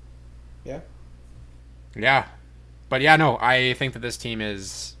 Yeah. But yeah, no, I think that this team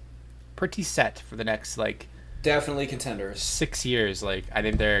is pretty set for the next Definitely contenders. 6 years. I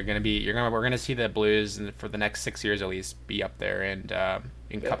think they're gonna be. We're gonna see the Blues for the next 6 years at least be up there and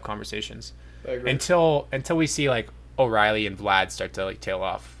in Cup conversations. I agree. Until we see O'Reilly and Vlad start to tail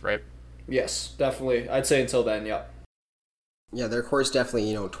off, right? Yes, definitely. I'd say until then, yeah. Yeah, their core is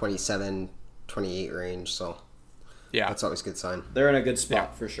definitely 27, 28 range. So Yeah, that's always a good sign. They're in a good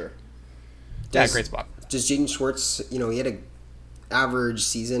spot for sure. great spot. Does Jaden Schwartz? He had a average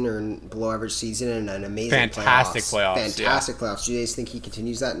season or below average season and an amazing Fantastic playoffs. Fantastic playoffs. Do you guys think he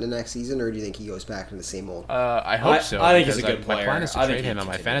continues that in the next season, or do you think he goes back to the same old? I hope so. I think he's a because good player. My plan is to I think trade he him on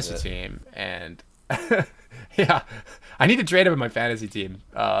my continues fantasy it. team, and yeah, I need to trade him on my fantasy team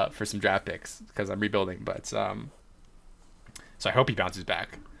for some draft picks because I'm rebuilding. But so I hope he bounces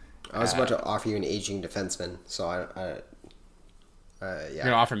back. I was about to offer you an aging defenseman, so You're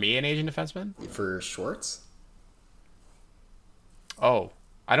gonna offer me an aging defenseman? for Schwartz. Oh,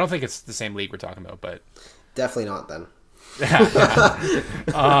 I don't think it's the same league we're talking about, but Definitely not then.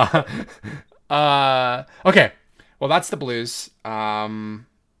 okay. Well, that's the Blues.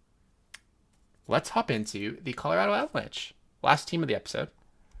 Let's hop into the Colorado Avalanche. Last team of the episode.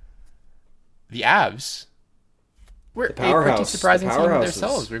 The Avs. We're a pretty powerhouse. surprising The team powerhouses.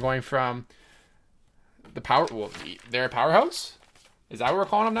 themselves. We're going from the power. Well, they're a powerhouse. Is that what we're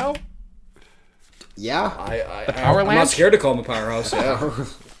calling them now? Yeah. Power I'm not Land? scared to call him a powerhouse. Yeah.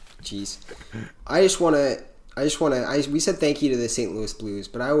 Jeez. We said thank you to the St. Louis Blues,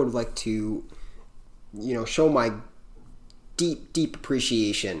 but I would like to, show my deep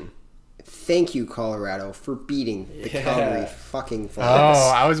appreciation. Thank you, Colorado, for beating the Calgary fucking Flames.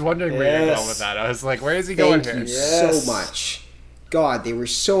 Oh, I was wondering where you're Yes. going with that. I was like, where is he going Thank here? you Yes. so much. God, they were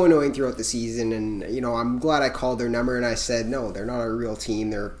so annoying throughout the season, and I'm glad I called their number and I said no, they're not a real team.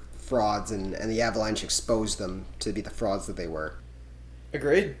 They're frauds, and the Avalanche exposed them to be the frauds that they were.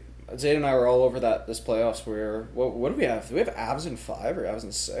 Agreed. Zayden and I were all over that this playoffs. What do we have? Do we have Avs in 5 or Avs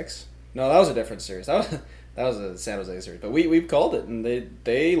in 6? No, that was a different series. That was a San Jose series. But we've called it, and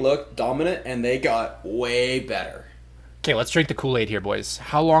they looked dominant, and they got way better. Okay, let's drink the Kool-Aid here, boys.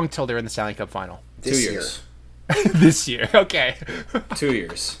 How long till they're in the Stanley Cup final? 2 This years. This year. Okay. 2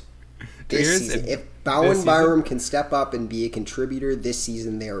 years. This Years season. and- If this Bowen season? Byram can step up and be a contributor this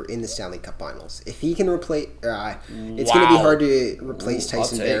season, they are in the Stanley Cup Finals. If he can replace, it's going to be Wow. hard to replace Ooh, I'll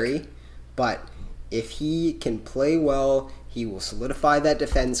Tyson take. Barrie, but if he can play well, he will solidify that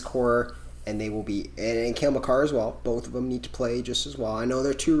defense core, and they will be, and Cale Makar as well. Both of them need to play just as well. I know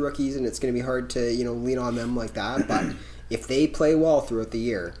they're 2 rookies, and it's going to be hard to lean on them like that, but if they play well throughout the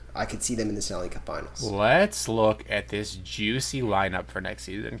year, I could see them in the Stanley Cup Finals. Let's look at this juicy lineup for next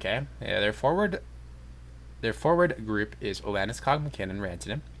season, okay? Yeah, their forward group is Landeskog, McKinnon,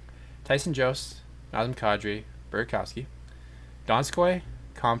 Rantanen, Tyson Jost, Nazem Kadri, Burakovsky, Donskoy,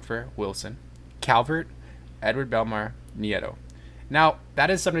 Comfer, Wilson, Calvert, Edward Belmar, Nieto. Now, that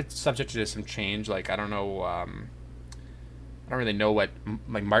is subject to some change. I don't know. I don't really know what.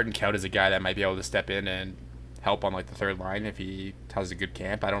 Martin Kaut is a guy that might be able to step in and help on the third line if he has a good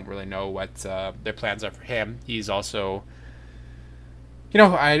camp. I don't really know what their plans are for him. He's also,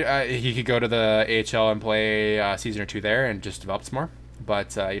 he could go to the AHL and play a season or 2 there and just develop some more.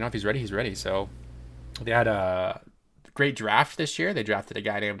 But if he's ready, he's ready. So they had a great draft this year. They drafted a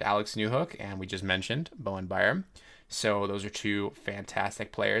guy named Alex Newhook, and we just mentioned Bowen Byram. So those are 2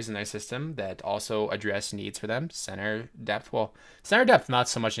 fantastic players in their system that also address needs for them. Center depth, not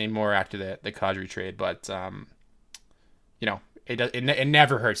so much anymore after the Kadri trade, but it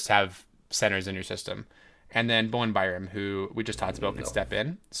never hurts to have centers in your system. And then Bowen Byram, who we just talked about, could step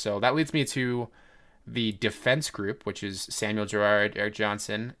in. So that leads me to the defense group, which is Samuel Girard, Eric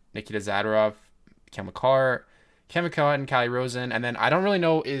Johnson, Nikita Zadorov, Cale Makar, Kevin Cotton, Callie Rosen, and then I don't really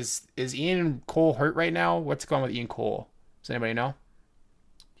know, is Ian Cole hurt right now? What's going on with Ian Cole? Does anybody know?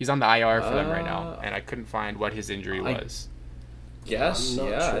 He's on the IR for them right now, and I couldn't find what his injury was. Yes, I'm not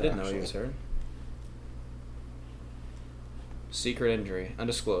yeah, sure, I didn't know he actually. was hurt. Secret injury,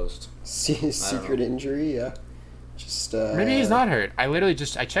 undisclosed. Secret injury, yeah. Just Maybe he's not hurt. I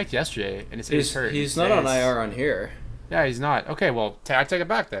checked yesterday, and it said he's hurt. He's not on IR on here. Yeah, he's not. Okay, well, I take it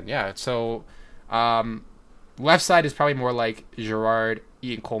back then. Yeah, so left side is probably more like Girard,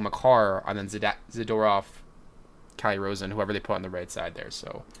 Ian Cole, Makar, and then Zadorov, Callie Rosen, whoever they put on the right side there.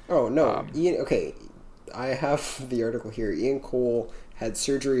 So. Oh no, Ian. Okay, I have the article here. Ian Cole had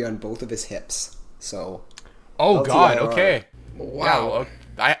surgery on both of his hips, so. Oh God. LTIR. Okay. Wow. Yeah, well,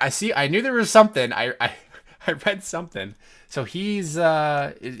 I see. I knew there was something. I read something. So he's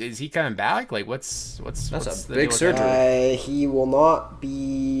is he coming back? Like what's That's a the big deal with surgery. that? He will not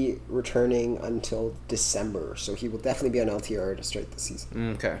be returning until December, so he will definitely be on LTR to start the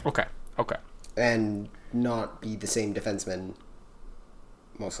season. Okay. Okay. And not be the same defenseman,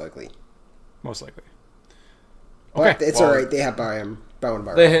 most likely. Most likely. But it's well- all right. They have Bowen Byram.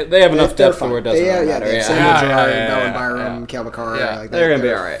 They have enough They're depth fine. where it doesn't really matter. They have Yeah. Samuel Yeah, Girard, yeah, Bowen yeah, Byram, Cale Makar. Yeah, like, they're gonna be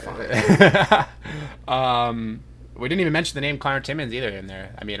they're all right. fine. We didn't even mention the name Connor Timmins either in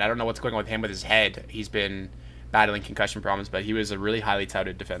there. I mean, I don't know what's going on with him with his head. He's been battling concussion problems, but he was a really highly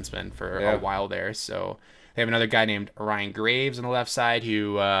touted defenseman for Yeah. a while there. So they have another guy named Ryan Graves on the left side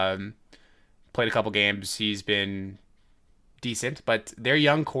who played a couple games. He's been decent, but their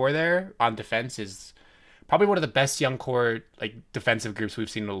young core there on defense is probably one of the best young core like defensive groups we've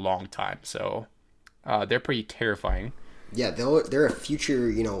seen in a long time. So they're pretty terrifying. Yeah, they're a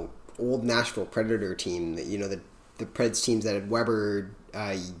future, old Nashville Predator team. That the Preds teams that had Weber,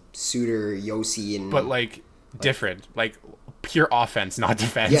 Suter, Yossi, and But like different, like pure offense, not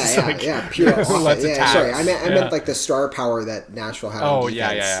defense. yeah, pure offense. Let's Yeah, attack. sorry, I Yeah. meant like the star power that Nashville had. Oh, on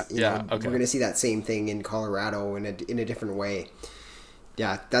yeah, defense. yeah. Okay. We're gonna see that same thing in Colorado in a different way.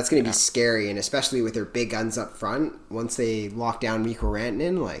 Yeah, that's gonna be scary, and especially with their big guns up front. Once they lock down Mikko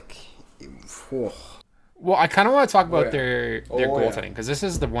Rantanen, whew. Well, I kind of want to talk about yeah. their Oh, yeah. goaltending because this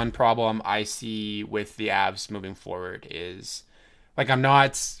is the one problem I see with the Avs moving forward is like I'm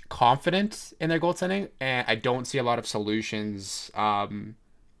not confident in their goaltending and I don't see a lot of solutions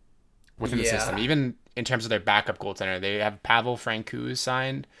within the Yeah. system. Even in terms of their backup goaltender, they have Pavel Francouz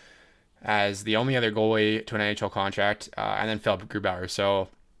signed as the only other goalie to an NHL contract, and then Philip Grubauer. So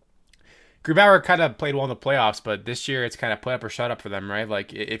Grubauer kind of played well in the playoffs, but this year it's kind of put up or shut up for them, right?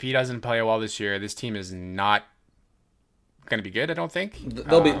 Like if he doesn't play well this year, this team is not going to be good. I don't think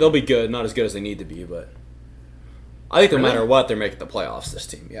They'll be good, not as good as they need to be, but I think no matter what, they're making the playoffs. This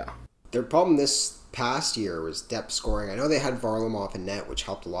team, yeah. Their problem this past year was depth scoring. I know they had Varlamov in net, which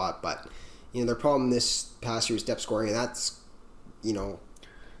helped a lot, but their problem this past year was depth scoring, and that's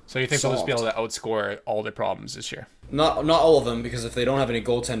So you think they'll just be able solved. to outscore all their problems this year? Not all of them, because if they don't have any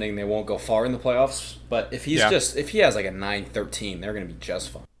goaltending, they won't go far in the playoffs. But if he has like a 9-13, they're going to be just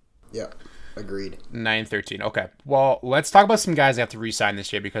fine. Yeah, agreed. 9-13. Okay. Well, let's talk about some guys that have to re-sign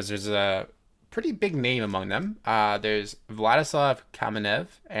this year because there's a pretty big name among them. There's Vladislav Kamenev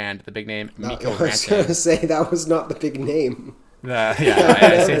and the big name Mikko I was going to Rantanen. say that was not the big name.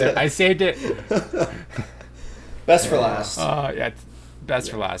 I saved it. Best for last.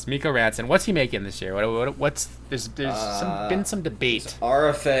 Best for last. Mikko Rantanen. What's he making this year? What's there's been some debate.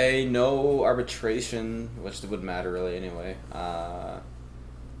 RFA, no arbitration, which wouldn't matter really anyway.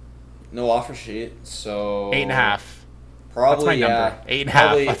 No offer sheet, so 8.5. Probably That's my yeah.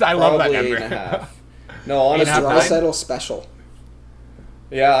 number. 8.5. I love that number. 8.5. No, honestly, 8.5. Draisaitl special.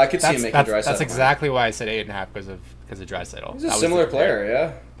 yeah, I could see him making Draisaitl. That's exactly why I said 8.5 because of Draisaitl. He's a similar player,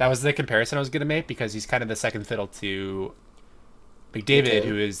 yeah. That was the comparison I was going to make because he's kind of the second fiddle to McDavid,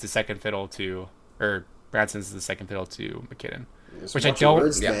 who is the second fiddle to, or Branson's the second fiddle to McKinnon. Which I Watch your don't.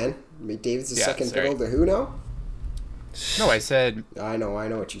 words, yeah. man. David's the Yeah, second sorry. fiddle to who now? No, I said. I know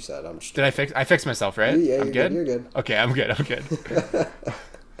what you said. I'm just. Did I fix? I fixed myself, right? Yeah, I'm you're good. You're good. Okay, I'm good.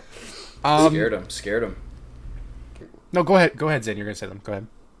 Scared him. No, go ahead, Zane. You're gonna say them. Go ahead.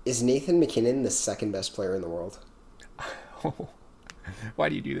 Is Nathan McKinnon the second best player in the world? Why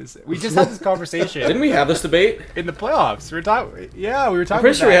do you do this? We just had this conversation Didn't we have this debate? in the playoffs. We were talking. Yeah, we were talking.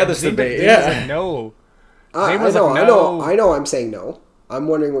 pretty about sure we that. had this Zane- debate, Zane yeah. was like, no. I Zane was know, like, I no. know, I know. I'm saying no. I'm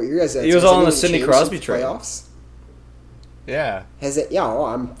wondering what you guys. He was all on the Sidney Crosby train. playoffs. Yeah. Has it? Yeah,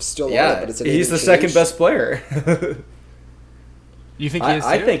 I'm still on it, Yeah, but it's he's the second best player. You think he is?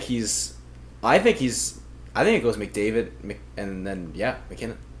 I too? think it goes McDavid, and then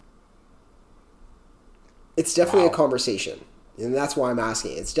McKinnon. It's definitely Wow. a conversation, and that's why I'm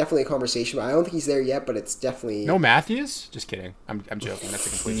asking. It's definitely a conversation. But I don't think he's there yet, but it's definitely No Matthews? Just kidding. I'm joking. That's a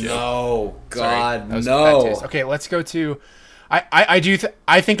complete joke. No, Sorry. God, That was no. bad taste. Okay, let's go to. I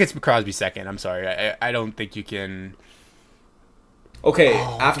think it's Crosby second. I'm sorry. I don't think you can. Okay,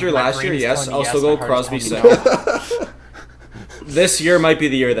 Oh, after my last year, brain is yes, telling me I'll yes, still my go heart is Crosby telling me second. This year might be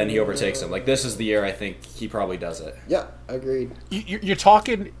the year then he overtakes him. Like, this is the year I think he probably does it. Yeah, agreed. You're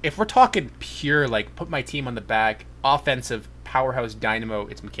talking. If we're talking pure, like put my team on the back, offensive powerhouse dynamo,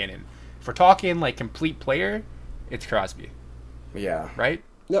 it's McKinnon. If we're talking like complete player, it's Crosby, Yeah. right?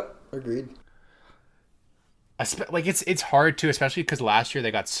 Yep, agreed. Like it's hard to, especially because last year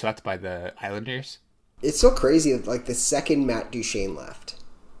they got swept by the Islanders. It's so crazy that like the second Matt Duchene left,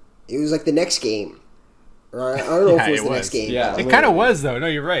 it was like the next game. Or I don't know if Yeah, it was it the was. next game. Yeah. but It kind of was, though. No,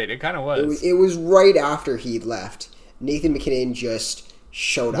 you're right. It kind of was. It was right after he'd left. Nathan McKinnon just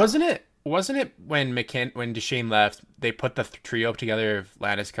showed up. Wasn't it when Duchesne left, they put the trio up together of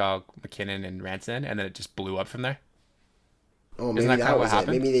Landeskog, McKinnon, and Ranson, and then it just blew up from there? Oh, maybe that that kinda what was it.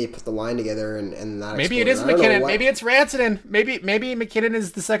 happened? Maybe they put the line together and that Maybe exploded. it is I don't know McKinnon. what- Maybe it's Ransonen. Maybe McKinnon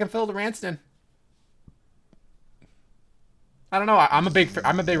is the second fill to Ransonen. I don't know. I'm a big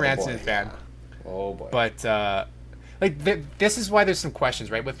Ransonen fan. Oh boy. But this is why there's some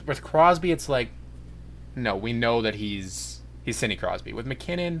questions, right? With Crosby, it's like, no, we know that he's Sidney Crosby. With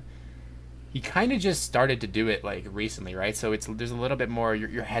McKinnon, he kind of just started to do it like recently, right? So there's a little bit more.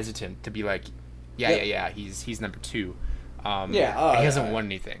 You're hesitant to be like, yeah. He's number 2. And he hasn't won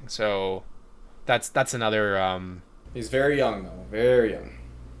anything, so that's another. He's very young though. Very young.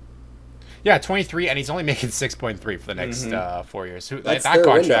 Yeah, 23, and he's only making 6.3 for the next 4 years. That's That their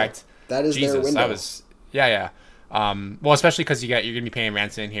contract. window. That is Jesus, their window. that was yeah. Well, especially because you're gonna be paying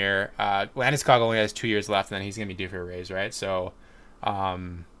Ranson here. Landeskog only has 2 years left, and then he's gonna be due for a raise, right? So, but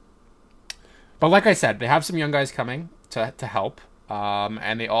like I said, they have some young guys coming to help,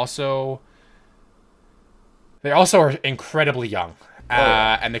 and they also are incredibly young.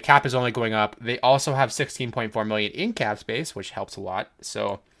 And the cap is only going up. They also have $16.4 million in cap space, which helps a lot.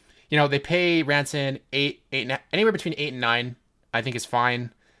 So, they pay Ranson anywhere between 8 and 9. I think is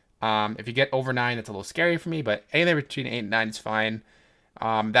fine. If you get over 9, that's a little scary for me, but anywhere between 8 and 9 is fine.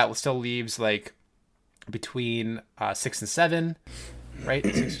 That still leaves like between 6 and 7, right?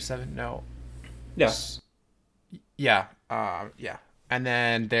 6 or 7? No. Yes. Yeah. And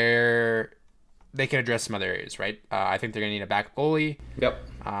then they can address some other areas, right? I think they're gonna need a backup goalie. Yep.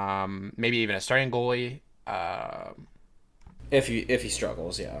 Maybe even a starting goalie. If he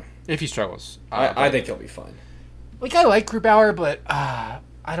struggles, yeah. If he struggles, I think he'll be fine. like I like Grubauer, but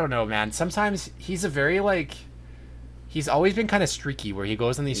I don't know, man. Sometimes he's a very he's always been kind of streaky, where he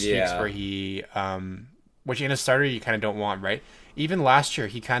goes on these streaks where he which in a starter you kind of don't want, right? Even last year,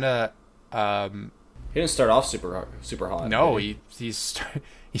 he kind of He didn't start off super hot. no, did he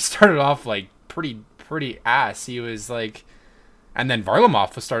started off like pretty ass. He was like, and then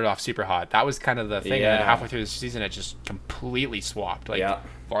Varlamov was started off super hot. That was kind of the thing. And then Yeah. halfway through the season, it just completely swapped. Like Yeah.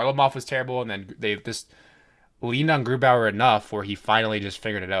 Varlamov was terrible, and then they just leaned on Grubauer enough where he finally just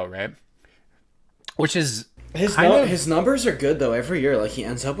figured it out, right? Which is his numbers are good though. Every year, like he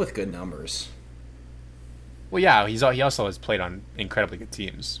ends up with good numbers. well, yeah. He also has played on incredibly good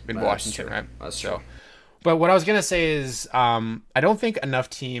teams in That's Washington, true. right? That's So- true. But what I was gonna say is, I don't think enough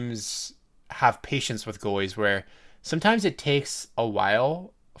teams have patience with goalies. Where sometimes it takes a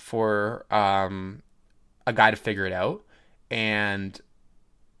while for a guy to figure it out, and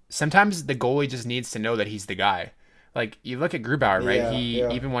sometimes the goalie just needs to know that he's the guy. Like you look at Grubauer, right?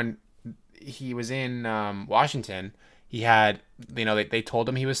 Even when he was in Washington, he had they told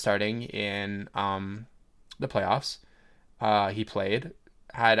him he was starting in the playoffs. He played.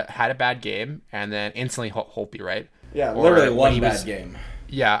 Had a bad game, and then instantly Holtby, right? Yeah, Or literally when one he bad was- game.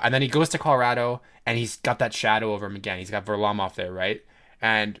 Yeah, and then he goes to Colorado, and he's got that shadow over him again. He's got Varlamov there, right?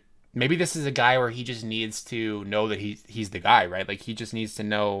 And maybe this is a guy where he just needs to know that he's the guy, right? Like he just needs to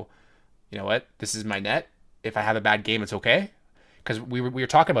know, you know what, this is my net. If I have a bad game, it's okay. Because we were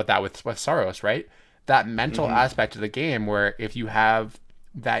talking about that with Saros, right? That mental aspect of the game, where if you have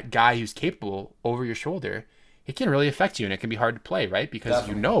that guy who's capable over your shoulder, it can really affect you, and it can be hard to play, right? Because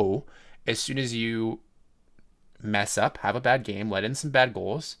as soon as you mess up, have a bad game, let in some bad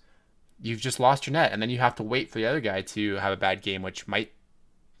goals, you've just lost your net, and then you have to wait for the other guy to have a bad game, which might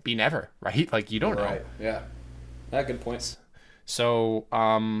be never, right? Like you don't know. Right. Yeah. Good points. So,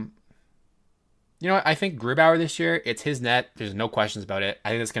 I think Grubauer this year, it's his net. There's no questions about it. I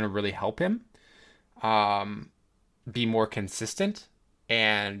think that's going to really help him be more consistent,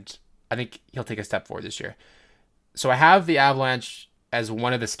 and I think he'll take a step forward this year. So I have the Avalanche as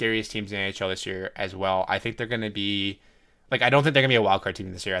one of the scariest teams in the NHL this year as well. I think they're going to be, I don't think they're going to be a wildcard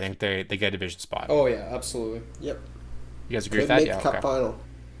team this year. I think they get a division spot. Oh yeah, absolutely. Yep. You guys agree Could with that? make Yeah, the cup okay. final.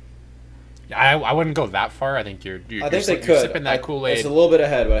 I wouldn't go that far. I think I think they you're could. sipping that Kool-Aid. It's a little bit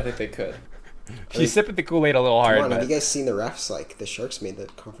ahead, but I think they could. You sipping the Kool-Aid a little hard. Come on, have But you guys seen the refs? Like the Sharks made the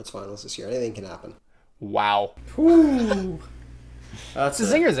conference finals this year. Anything can happen. wow. That's It's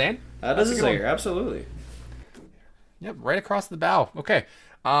a zinger, Zane. That is a That's a good zinger. Absolutely. Yep, right across the bow. Okay.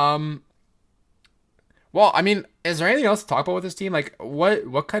 Well, I mean, is there anything else to talk about with this team? Like,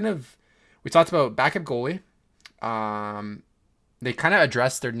 what kind of... We talked about backup goalie. They kind of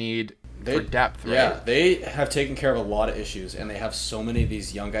addressed their need for depth, right? Yeah, they have taken care of a lot of issues, and they have so many of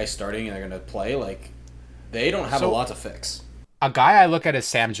these young guys starting, and they're going to play. Like, they don't have a lot to fix. A guy I look at is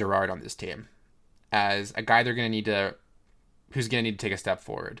Sam Girard on this team. as a guy who's going to need to take a step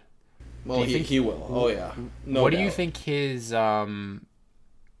forward. Well, he will. Oh yeah. No What doubt. do you think his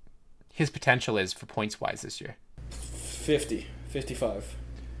potential is for points wise this year? 50, 55.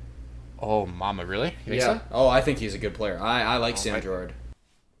 Oh, mama, really? You think Yeah. so? Oh, I think he's a good player. I like Sam right. Girard.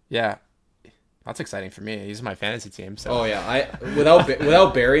 Yeah. That's exciting for me. He's my fantasy team. So. Oh yeah.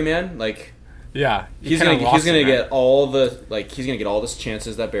 Without Barry, man, like Yeah. he's gonna get all the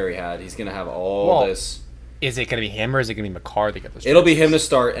chances that Barry had. He's gonna have all this. Is it going to be him or is it going to be McCarr that get those? It'll be him to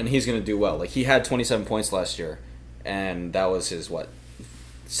start, and he's gonna do well. Like he had 27 points last year, and that was his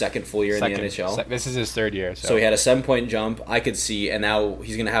second full year in the NHL. This is his third year. So he had a 7-point jump. I could see, and now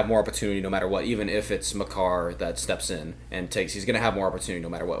he's going to have more opportunity no matter what. Even if it's McCarr that steps in and takes, he's going to have more opportunity no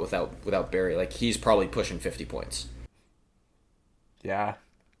matter what. Without Barry, like he's probably pushing 50 points. Yeah.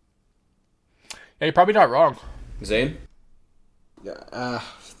 Yeah, you're probably not wrong. Zane,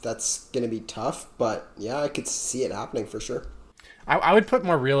 That's gonna be tough, but yeah, I could see it happening for sure. I would put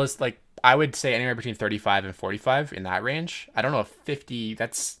more realist, like I would say anywhere between 35 and 45 in that range. I don't know if 50.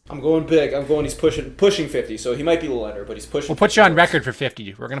 That's. I'm going big. He's pushing 50, so he might be a little lighter, but he's pushing. We'll put you on record for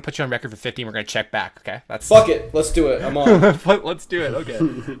 50. We're gonna put you on record for 50, and we're gonna check back. Okay, that's. Fuck it. Let's do it. I'm on. Let's do it. Okay.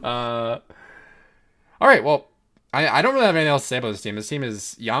 All right. Well, I don't really have anything else to say about this team. This team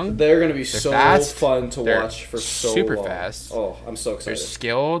is young. They're going to be so fast. fun to They're watch for so super long. fast. Oh, I'm so They're excited.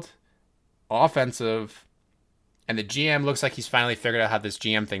 skilled, offensive, and the GM looks like he's finally figured out how this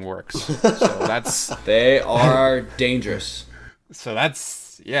GM thing works. So They are dangerous.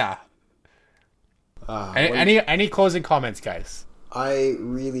 yeah. Any closing comments, guys? I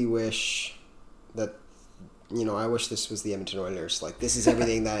really wish that, I wish this was the Edmonton Oilers. Like, this is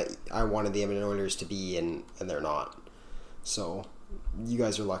everything that I wanted the Edmonton Oilers to be, and they're not. So, you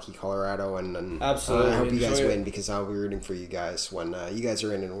guys are lucky, Colorado, and Absolutely. I hope you guys Enjoy it. win, because I'll be rooting for you guys when you guys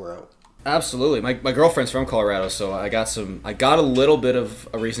are in and we're out. Absolutely. My girlfriend's from Colorado, so I got a little bit of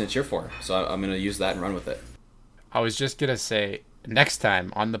a reason to cheer for her. So I'm going to use that and run with it. I was just gonna say next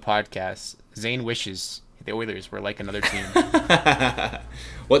time on the podcast, Zane wishes the Oilers were like another team.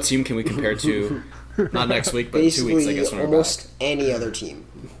 What team can we compare to? Not next week, but 2 Basically, weeks, I guess, when we're almost any other team.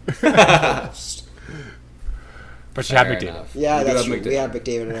 But you have Fair McDavid. enough. Yeah, We do that's have true. We have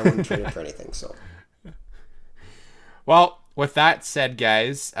McDavid, and I wouldn't trade it for anything, so. Well, with that said,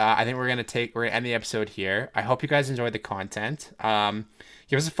 guys, I think we're gonna end the episode here. I hope you guys enjoyed the content.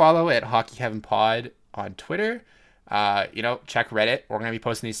 Give us a follow at Hockey Heaven Pod on Twitter. Check Reddit. We're gonna be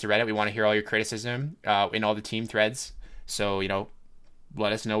posting these to Reddit. We want to hear all your criticism in all the team threads. So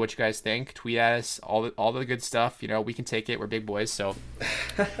let us know what you guys think. Tweet at us, all the good stuff. We can take it. We're big boys. So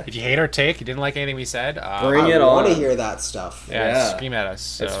if you hate our take, you didn't like anything we said, Bring it I on. want to hear that stuff. Yeah. scream at us.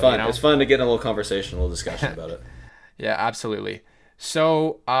 So, It's fun. It's fun to get in a little conversation, a little discussion about it. Yeah, absolutely.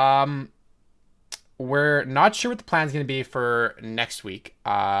 So, we're not sure what the plan's going to be for next week.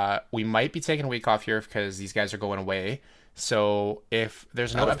 We might be taking a week off here because these guys are going away. So, if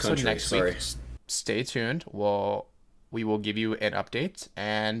there's no Out of episode country, next sorry. week, stay tuned. We will give you an update,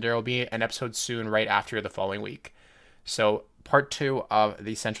 and there will be an episode soon right after the following week. So, part 2 of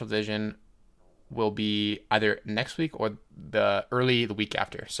the Central Division will be either next week or the week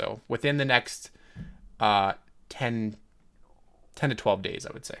after. So, within the next 10 to 12 days,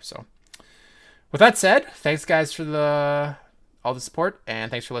 I would say. So with that said, thanks guys for all the support,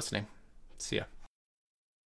 and thanks for listening. See ya.